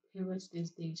saying that pivots this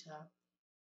data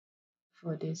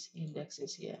for these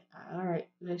indexes here. All right,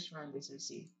 let's run this and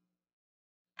see.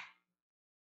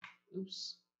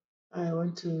 Oops. I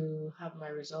want to have my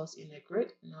results in a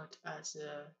grid, not as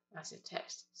a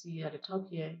text. See at the top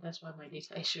here, that's why my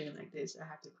data is showing like this. I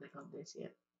have to click on this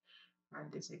here. Run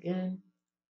this again.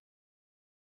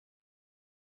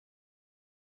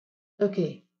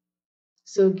 Okay,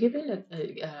 so given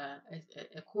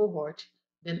a cohort,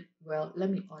 then, well, let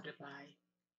me order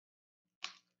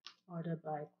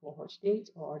by cohort date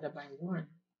or order by one.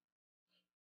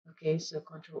 Okay, so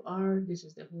Control R, this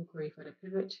is the whole query for the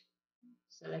pivot.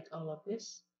 Select all of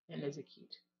this and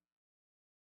execute.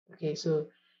 Okay, so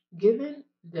given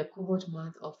the cohort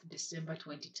month of December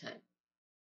 2010,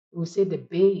 we'll say the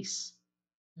base,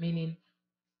 meaning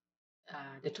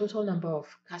the total number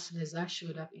of customers that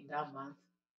showed up in that month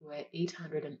were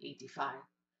 885.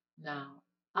 Now,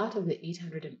 out of the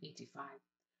 885,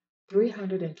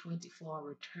 324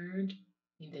 returned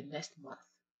in the next month,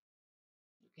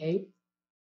 okay,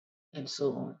 and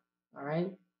so on. All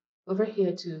right. Over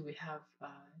here too, we have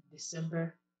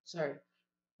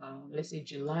let's say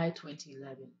July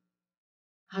 2011.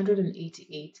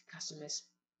 188 customers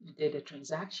did a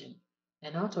transaction,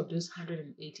 and out of those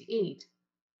 188,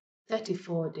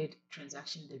 34 did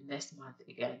transaction the next month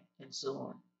again, and so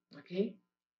on. Okay,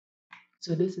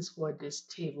 so this is what this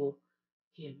table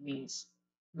here means.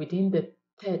 Within the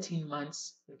 13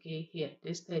 months, okay, here,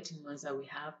 this 13 months that we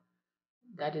have,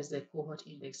 that is the cohort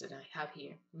index that I have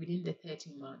here. Within the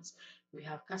 13 months, we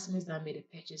have customers that made a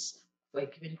purchase for a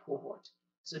given cohort.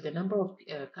 So the number of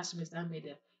customers that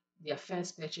made their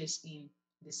first purchase in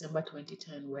December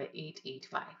 2010 were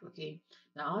 885. Okay.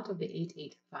 Now, out of the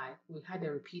 885, we had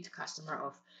a repeat customer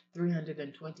of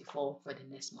 324 for the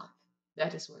next month.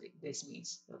 That is what this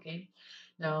means. Okay.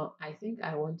 Now, I think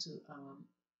I want to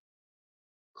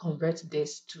convert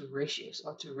this to ratios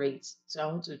or to rates. So I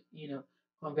want to,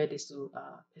 convert this to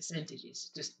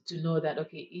percentages, just to know that,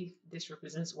 okay, if this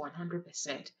represents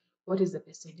 100%, what is the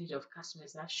percentage of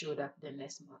customers that showed up the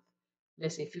next month?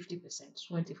 Let's say 50%,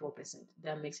 24%.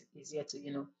 That makes it easier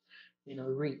to,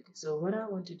 read. So what I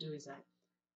want to do is that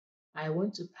I'm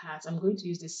going to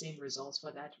use the same results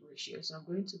for that ratio. So I'm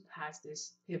going to pass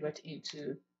this pivot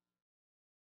into,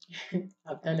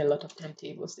 I've done a lot of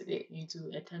timetables today, into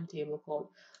a timetable called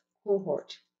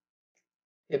cohort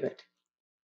pivot.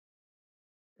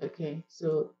 Okay,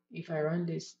 so if I run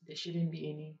this, there shouldn't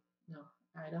be any, no,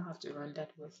 I don't have to run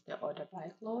that with the order by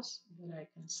clause, but I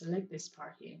can select this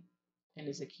part here and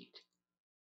execute.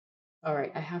 All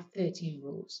right, I have 13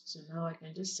 rows. So now I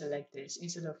can just select this.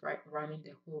 Instead of running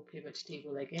the whole pivot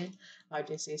table again, I'll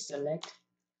just say select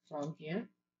from here.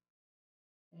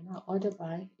 And I'll order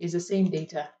by, it's the same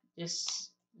data,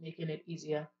 just making it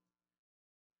easier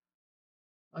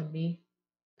on me.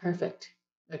 Perfect.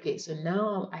 Okay, so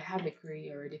now I have a query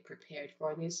already prepared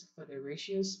for this, for the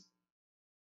ratios.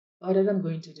 What I'm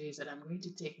going to do is that I'm going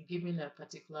to take, given a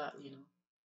particular,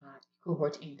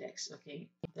 cohort index, okay,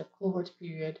 the cohort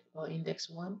period or index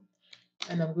 1,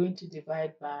 and I'm going to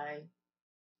divide by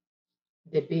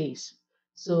the base.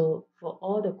 So for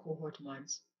all the cohort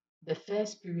months, the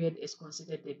first period is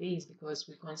considered the base because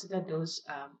we consider those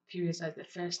periods as the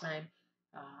first time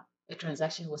a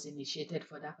transaction was initiated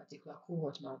for that particular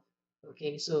cohort month.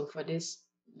 Okay, so for this,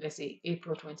 let's say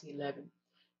April 2011,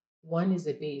 1 is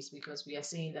the base because we are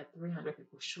saying that 300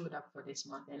 people showed up for this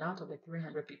month. And out of the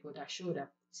 300 people that showed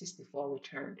up, 64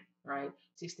 returned, right?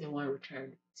 61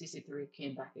 returned, 63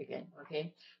 came back again,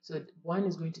 okay? So 1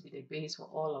 is going to be the base for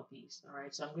all of these, all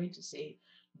right? So I'm going to say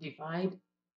divide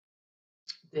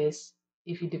this.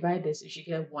 If you divide this, you should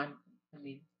get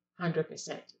 100%,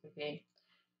 okay?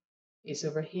 It's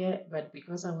over here, but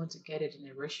because I want to get it in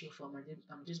a ratio form,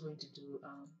 I'm just going to do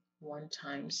 1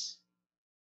 times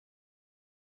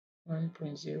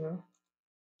 1.0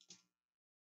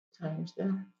 times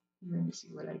that. Let me see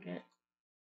what I get.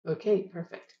 Okay,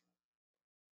 perfect.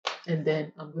 And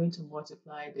then I'm going to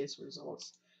multiply these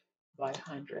results by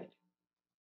 100.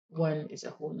 1 is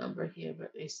a whole number here,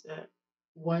 but it's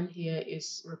 1 here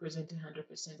is representing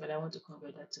 100%, but I want to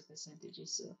convert that to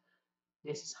percentages. So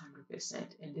this is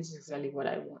 100%, and this is exactly what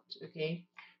I want. Okay,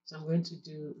 so I'm going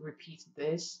to repeat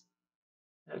this.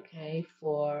 Okay,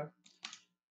 for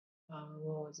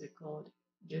what was it called?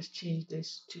 Just change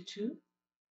this to 2.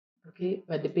 Okay,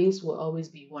 but the base will always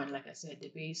be 1. Like I said,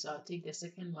 the base, I'll take the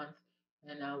second month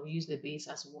and I'll use the base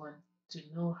as 1 to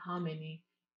know how many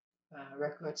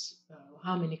records,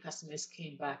 how many customers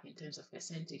came back in terms of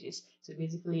percentages. So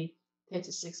basically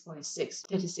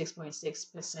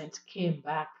 36.6% came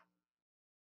back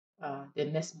the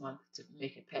next month to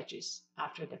make a purchase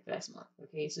after the first month.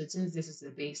 Okay, so since this is the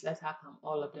base, that's how come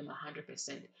all of them are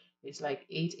 100%. It's like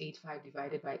 885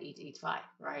 divided by 885,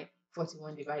 right?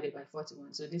 41 divided by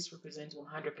 41. So this represents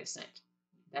 100%.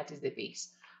 That is the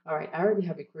base. All right, I already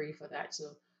have a query for that.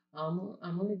 So I'm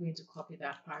only going to copy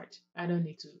that part. I don't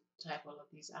need to type all of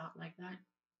these out like that.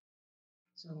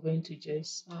 So I'm going to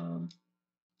just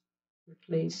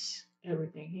replace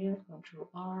everything here, Control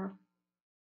R.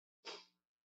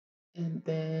 And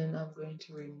then I'm going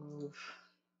to remove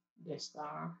the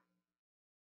star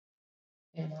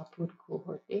and I'll put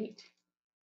cohort date.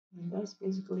 And that's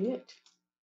basically it.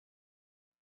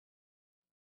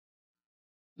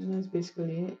 And that's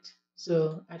basically it.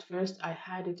 So at first I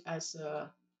had it as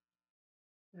a,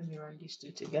 let me run these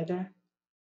two together.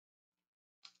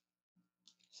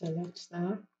 Select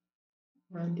star,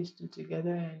 run these two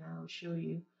together, and I'll show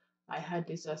you. I had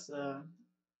this as a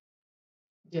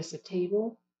just a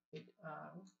table with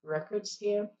records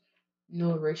here,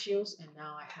 no ratios, and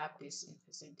now I have this in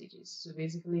percentages. So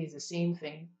basically it's the same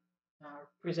thing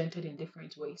presented in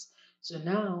different ways. So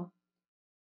now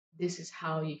this is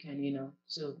how you can,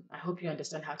 so I hope you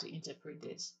understand how to interpret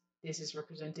this. This is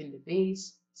representing the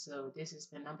base. So this is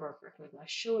the number of records that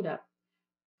showed up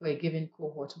for a given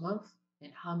cohort month,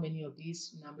 and how many of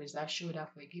these numbers that showed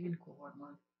up for a given cohort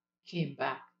month came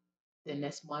back the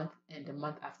next month and the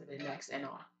month after the next, and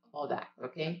all that,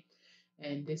 okay?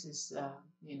 And this is,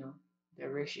 the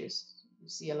ratios. You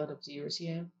see a lot of zeros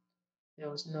here. There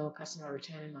was no customer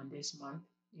returning on this month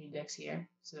index here.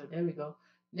 So there we go.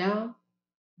 Now,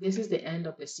 this is the end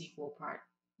of the SQL part.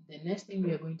 The next thing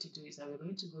we are going to do is that we're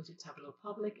going to go to Tableau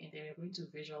Public, and then we're going to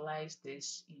visualize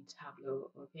this in Tableau,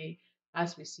 okay?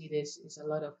 As we see, this is a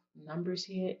lot of numbers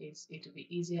here. It will be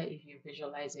easier if you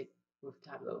visualize it with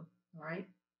Tableau, all right?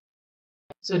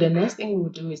 So the next thing we will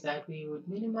do is that we would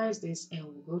minimize this and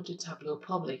we'll go to Tableau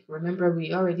Public. Remember,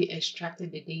 we already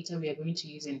extracted the data we are going to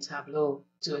use in Tableau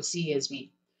to a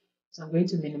CSV. So I'm going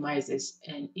to minimize this.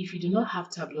 And if you do not have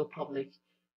Tableau Public,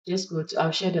 just go to,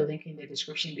 I'll share the link in the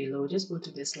description below. Just go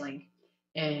to this link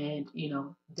and,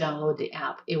 download the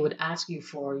app. It would ask you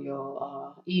for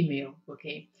your email,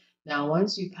 okay? Now,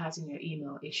 once you pass in your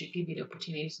email, it should give you the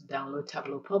opportunity to download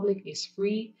Tableau Public. It's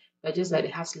free, but just that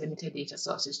it has limited data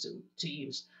sources to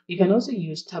use. You can also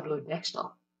use Tableau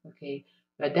Desktop, okay?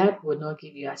 But that would not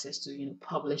give you access to,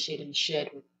 publish it and share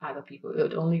it with other people. It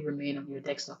would only remain on your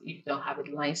desktop if you don't have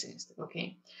it licensed,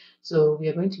 okay? So we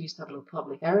are going to use Tableau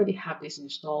Public. I already have this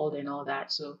installed and all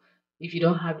that. So if you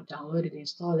don't have it downloaded,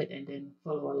 install it and then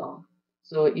follow along.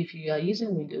 So if you are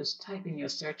using Windows, type in your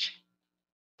search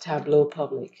Tableau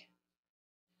Public.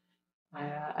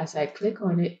 As I click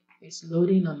on it, it's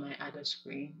loading on my other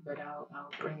screen, but I'll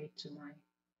bring it to my,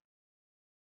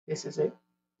 this is it.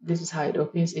 This is how it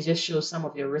opens. It just shows some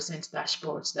of your recent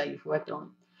dashboards that you've worked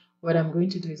on. What I'm going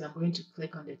to do is I'm going to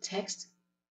click on the text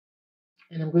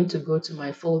and I'm going to go to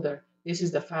my folder. This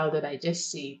is the file that I just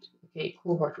saved, okay,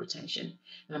 cohort retention.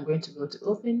 And I'm going to go to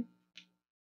open.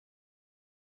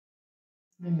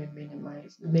 Let me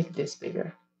minimize, make this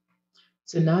bigger.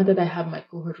 So now that I have my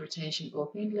cohort retention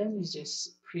open, let me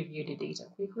just preview the data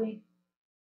quickly.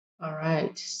 All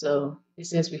right, so it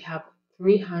says we have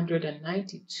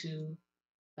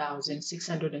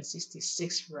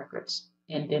 392,666 records,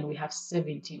 and then we have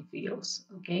 17 fields,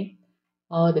 okay?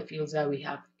 All the fields that we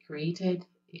have created,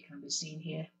 it can be seen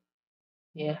here.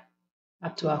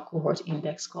 up to our cohort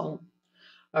index column.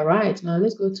 All right, now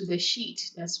let's go to the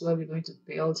sheet. That's where we're going to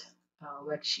build our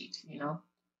worksheet,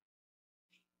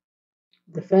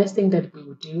 The first thing that we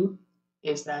will do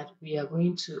is that we are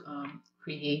going to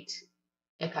create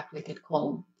a calculated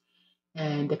column.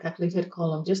 And the calculated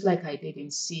column, just like I did in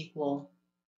SQL,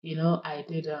 I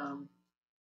did,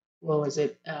 what was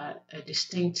it, a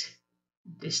distinct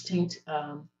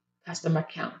customer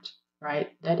count,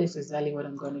 right? That is exactly what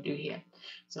I'm going to do here.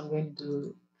 So I'm going to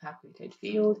do calculated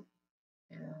field,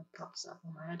 and it pops up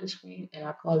on my other screen, and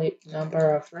I call it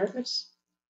number of records.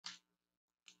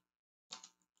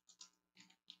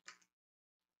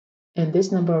 And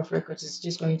this number of records is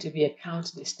just going to be a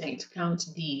count distinct, count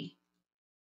D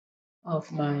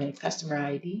of my customer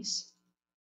IDs.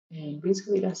 And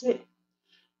basically that's it.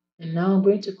 And now I'm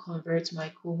going to convert my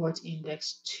cohort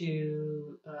index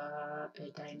to a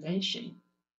dimension.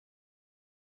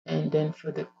 And then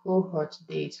for the cohort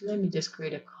date, let me just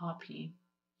create a copy.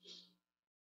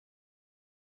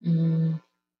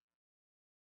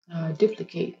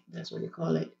 Duplicate, that's what you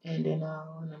call it. And then I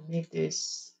want to make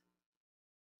this,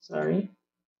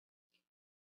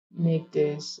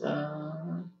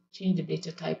 change the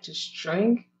data type to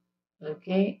string.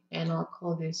 Okay, and I'll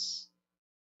call this,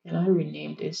 can I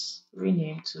rename this?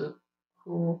 Rename to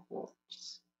cohort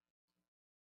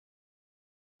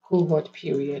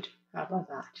period. How about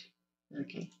that?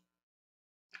 Okay,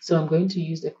 so I'm going to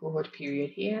use the cohort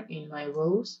period here in my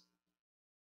rows.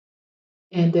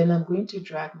 And then I'm going to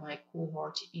drag my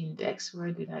cohort index.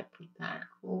 Where did I put that?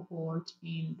 Cohort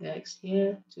index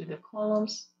here to the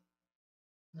columns.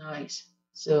 Nice.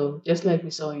 So just like we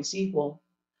saw in SQL,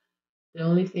 the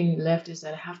only thing left is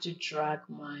that I have to drag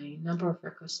my number of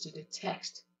records to the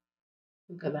text.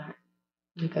 Look at that.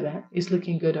 Look at that. It's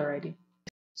looking good already.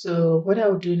 So what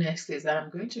I'll do next is that I'm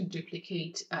going to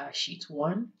duplicate sheet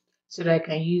 1 so that I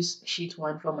can use sheet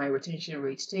 1 for my retention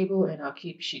rates table, and I'll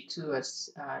keep sheet 2 as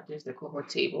just the cohort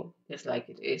table, just like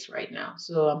it is right now.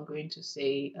 So I'm going to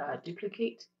say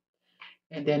duplicate,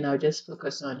 and then I'll just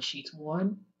focus on sheet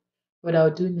 1. What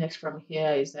I'll do next from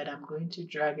here is that I'm going to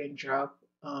drag and drop,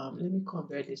 let me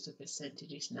convert this to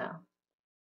percentages now,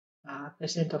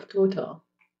 percent of total,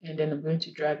 and then I'm going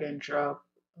to drag and drop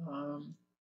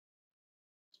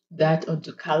that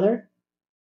onto color,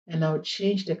 and I'll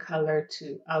change the color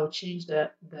to, I'll change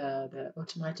the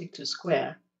automatic to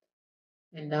square,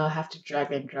 and now I have to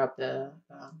drag and drop the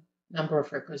number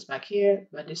of records back here,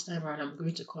 but this time around I'm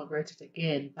going to convert it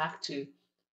again back to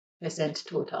percent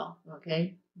total.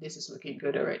 Okay, this is looking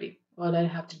good already. All I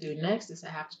have to do next is I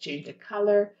have to change the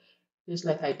color, just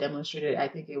like I demonstrated. I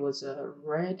think it was a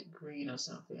red, green, or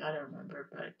something. I don't remember,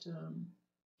 but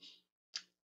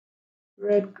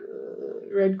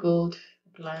red, gold,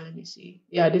 apply. Let me see.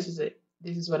 Yeah, this is it.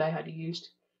 This is what I had used.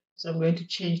 So I'm going to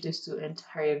change this to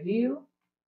entire view.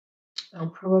 I'll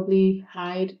probably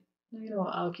hide.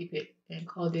 I'll keep it and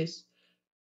call this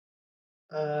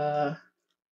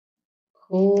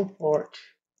cohort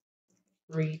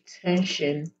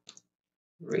retention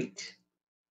rate.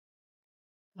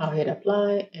 I'll hit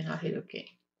apply and I'll hit OK.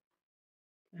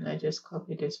 And I just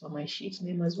copy this for my sheet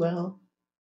name as well.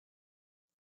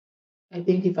 I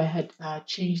think if I had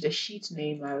changed the sheet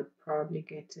name, I would probably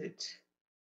get it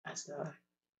as the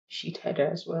sheet header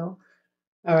as well.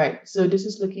 All right, so this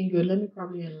is looking good. Let me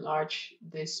probably enlarge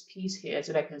this piece here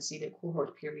so that I can see the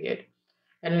cohort period.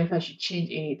 I don't know if I should change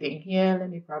anything here. Let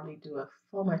me probably do a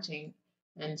formatting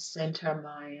and center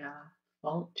my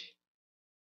font.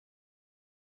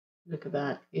 Look at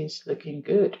that, it's looking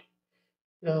good.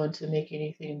 Do I want to make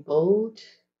anything bold?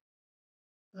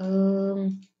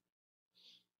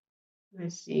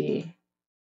 Let's see.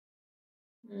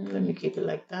 Let me keep it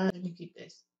like that. Let me keep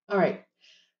this. All right,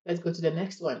 let's go to the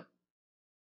next one.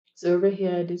 So over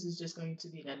here, this is just going to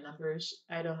be the numbers.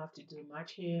 I don't have to do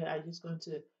much here. I'm just going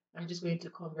to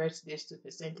convert this to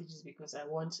percentages because I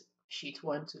want sheet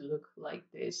 1 to look like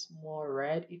this, more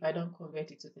red. If I don't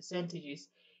convert it to percentages,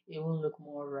 it won't look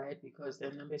more red because the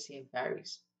numbers here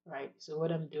varies, right? So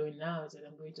what I'm doing now is that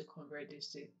I'm going to convert this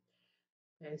to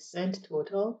percent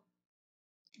total.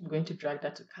 I'm going to drag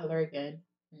that to color again.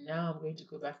 Now I'm going to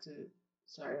go back to,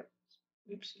 sorry,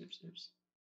 oops.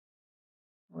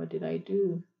 What did I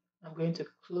do? I'm going to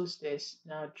close this.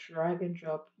 Now drag and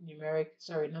drop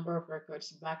number of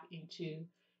records back into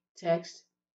text.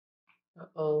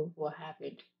 Uh-oh, what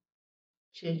happened?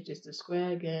 Change this to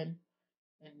square again.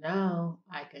 And now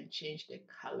I can change the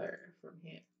color from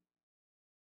here.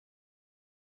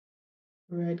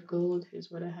 Red gold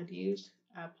is what I had used.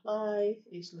 Apply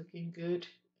is looking good.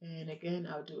 And again,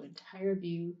 I'll do entire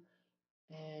view.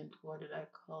 And what did I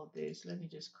call this? Let me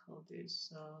just call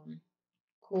this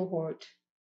cohort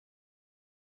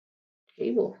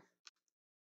table.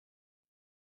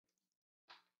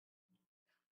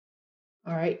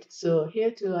 All right, so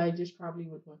here too, I just probably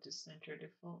would want to center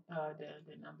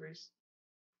the numbers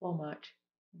format.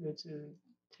 Go to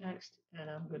text, and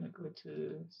I'm gonna go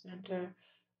to center.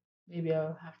 Maybe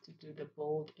I'll have to do the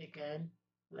bold again,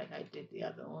 like I did the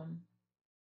other one.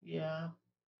 Yeah,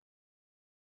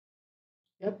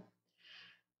 yep.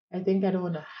 I think I don't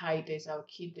want to hide this. I'll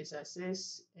keep this as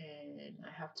this, and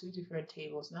I have two different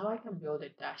tables. Now I can build a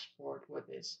dashboard with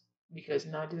this because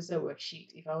now this is a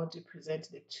worksheet. If I want to present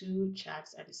the two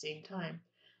charts at the same time,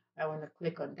 I want to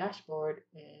click on dashboard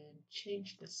and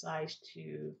change the size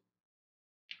to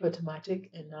automatic,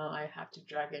 and now I have to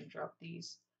drag and drop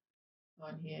these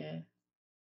on here,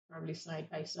 probably side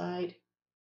by side.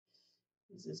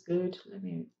 This is good. Let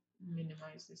me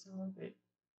minimize this a little bit.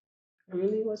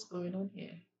 Really, what's going on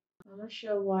here? I'm not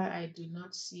sure why I do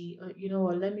not see, you know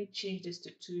what, let me change this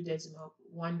to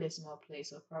one decimal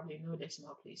place, or probably no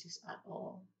decimal places at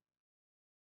all.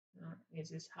 Is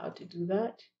this how to do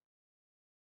that?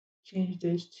 Change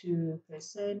this to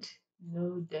 %,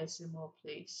 no decimal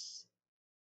place.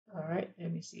 All right,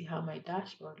 let me see how my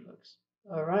dashboard looks.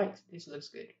 All right, this looks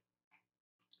good.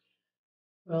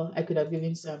 Well, I could have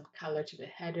given some color to the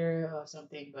header or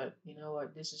something, but you know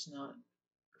what, this is not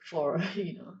for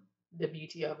the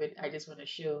beauty of it. I just want to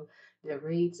show the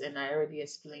rates, and I already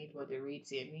explained what the rates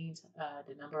here means.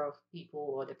 The number of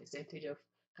people, or the percentage of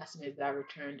customers that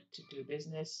returned to do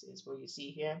business, is what you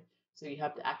see here. So you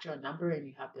have the actual number and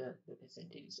you have the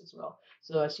percentages as well.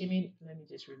 So assuming, let me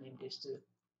just rename this to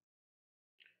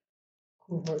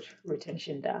cohort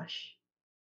retention dash.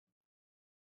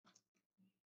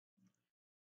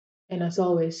 And as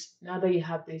always, now that you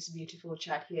have this beautiful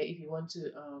chart here, if you want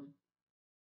to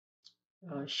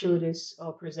show this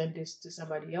or present this to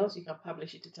somebody else, you can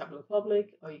publish it to Tableau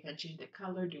Public, or you can change the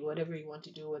color, do whatever you want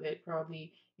to do with it.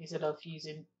 Probably instead of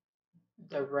using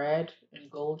the red and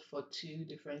gold for two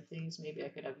different things, maybe I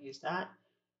could have used that.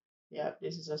 Yeah,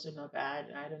 this is also not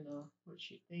bad. I don't know what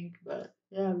you think, but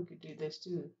yeah, we could do this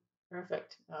too.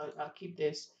 Perfect. I'll keep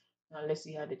this. Now let's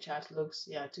see how the chart looks.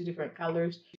 Yeah, two different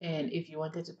colors. And if you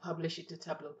wanted to publish it to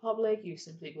Tableau Public, you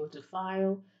simply go to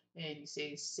File and you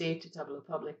say Save to Tableau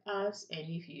Public As. And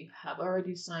if you have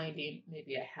already signed in,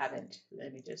 maybe I haven't.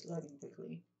 Let me just log in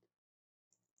quickly.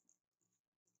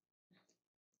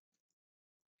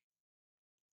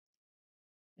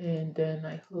 And then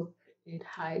I hope it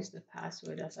hides the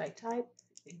password as I type.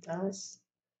 It does.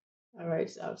 All right,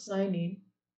 so I'll sign in.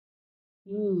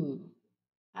 Ooh,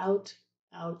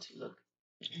 Outlook.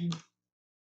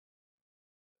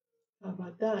 How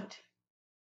about that?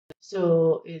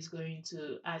 So it's going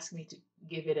to ask me to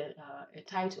give it a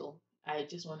title. I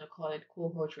just want to call it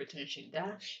Cohort Retention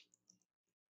Dash.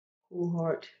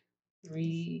 Cohort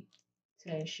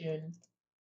Retention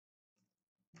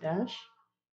Dash.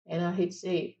 And I'll hit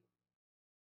save.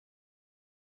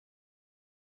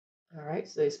 All right,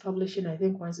 so it's publishing. I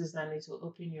think once it's done, it will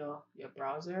open your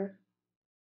browser.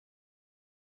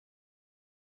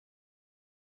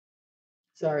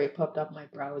 Sorry, it popped up my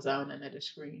browser on another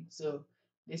screen. So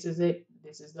this is it.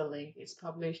 This is the link. It's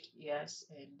published, yes,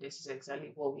 and this is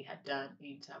exactly what we had done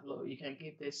in Tableau. You can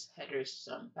give this headers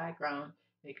some background,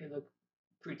 make it look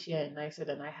prettier and nicer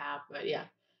than I have. But yeah,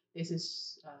 this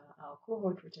is our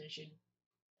cohort retention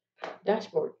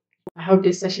dashboard. I hope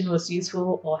this session was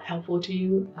useful or helpful to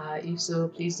you. If so,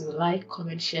 please do like,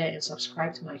 comment, share, and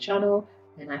subscribe to my channel.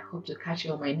 And I hope to catch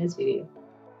you on my next video.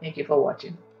 Thank you for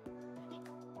watching.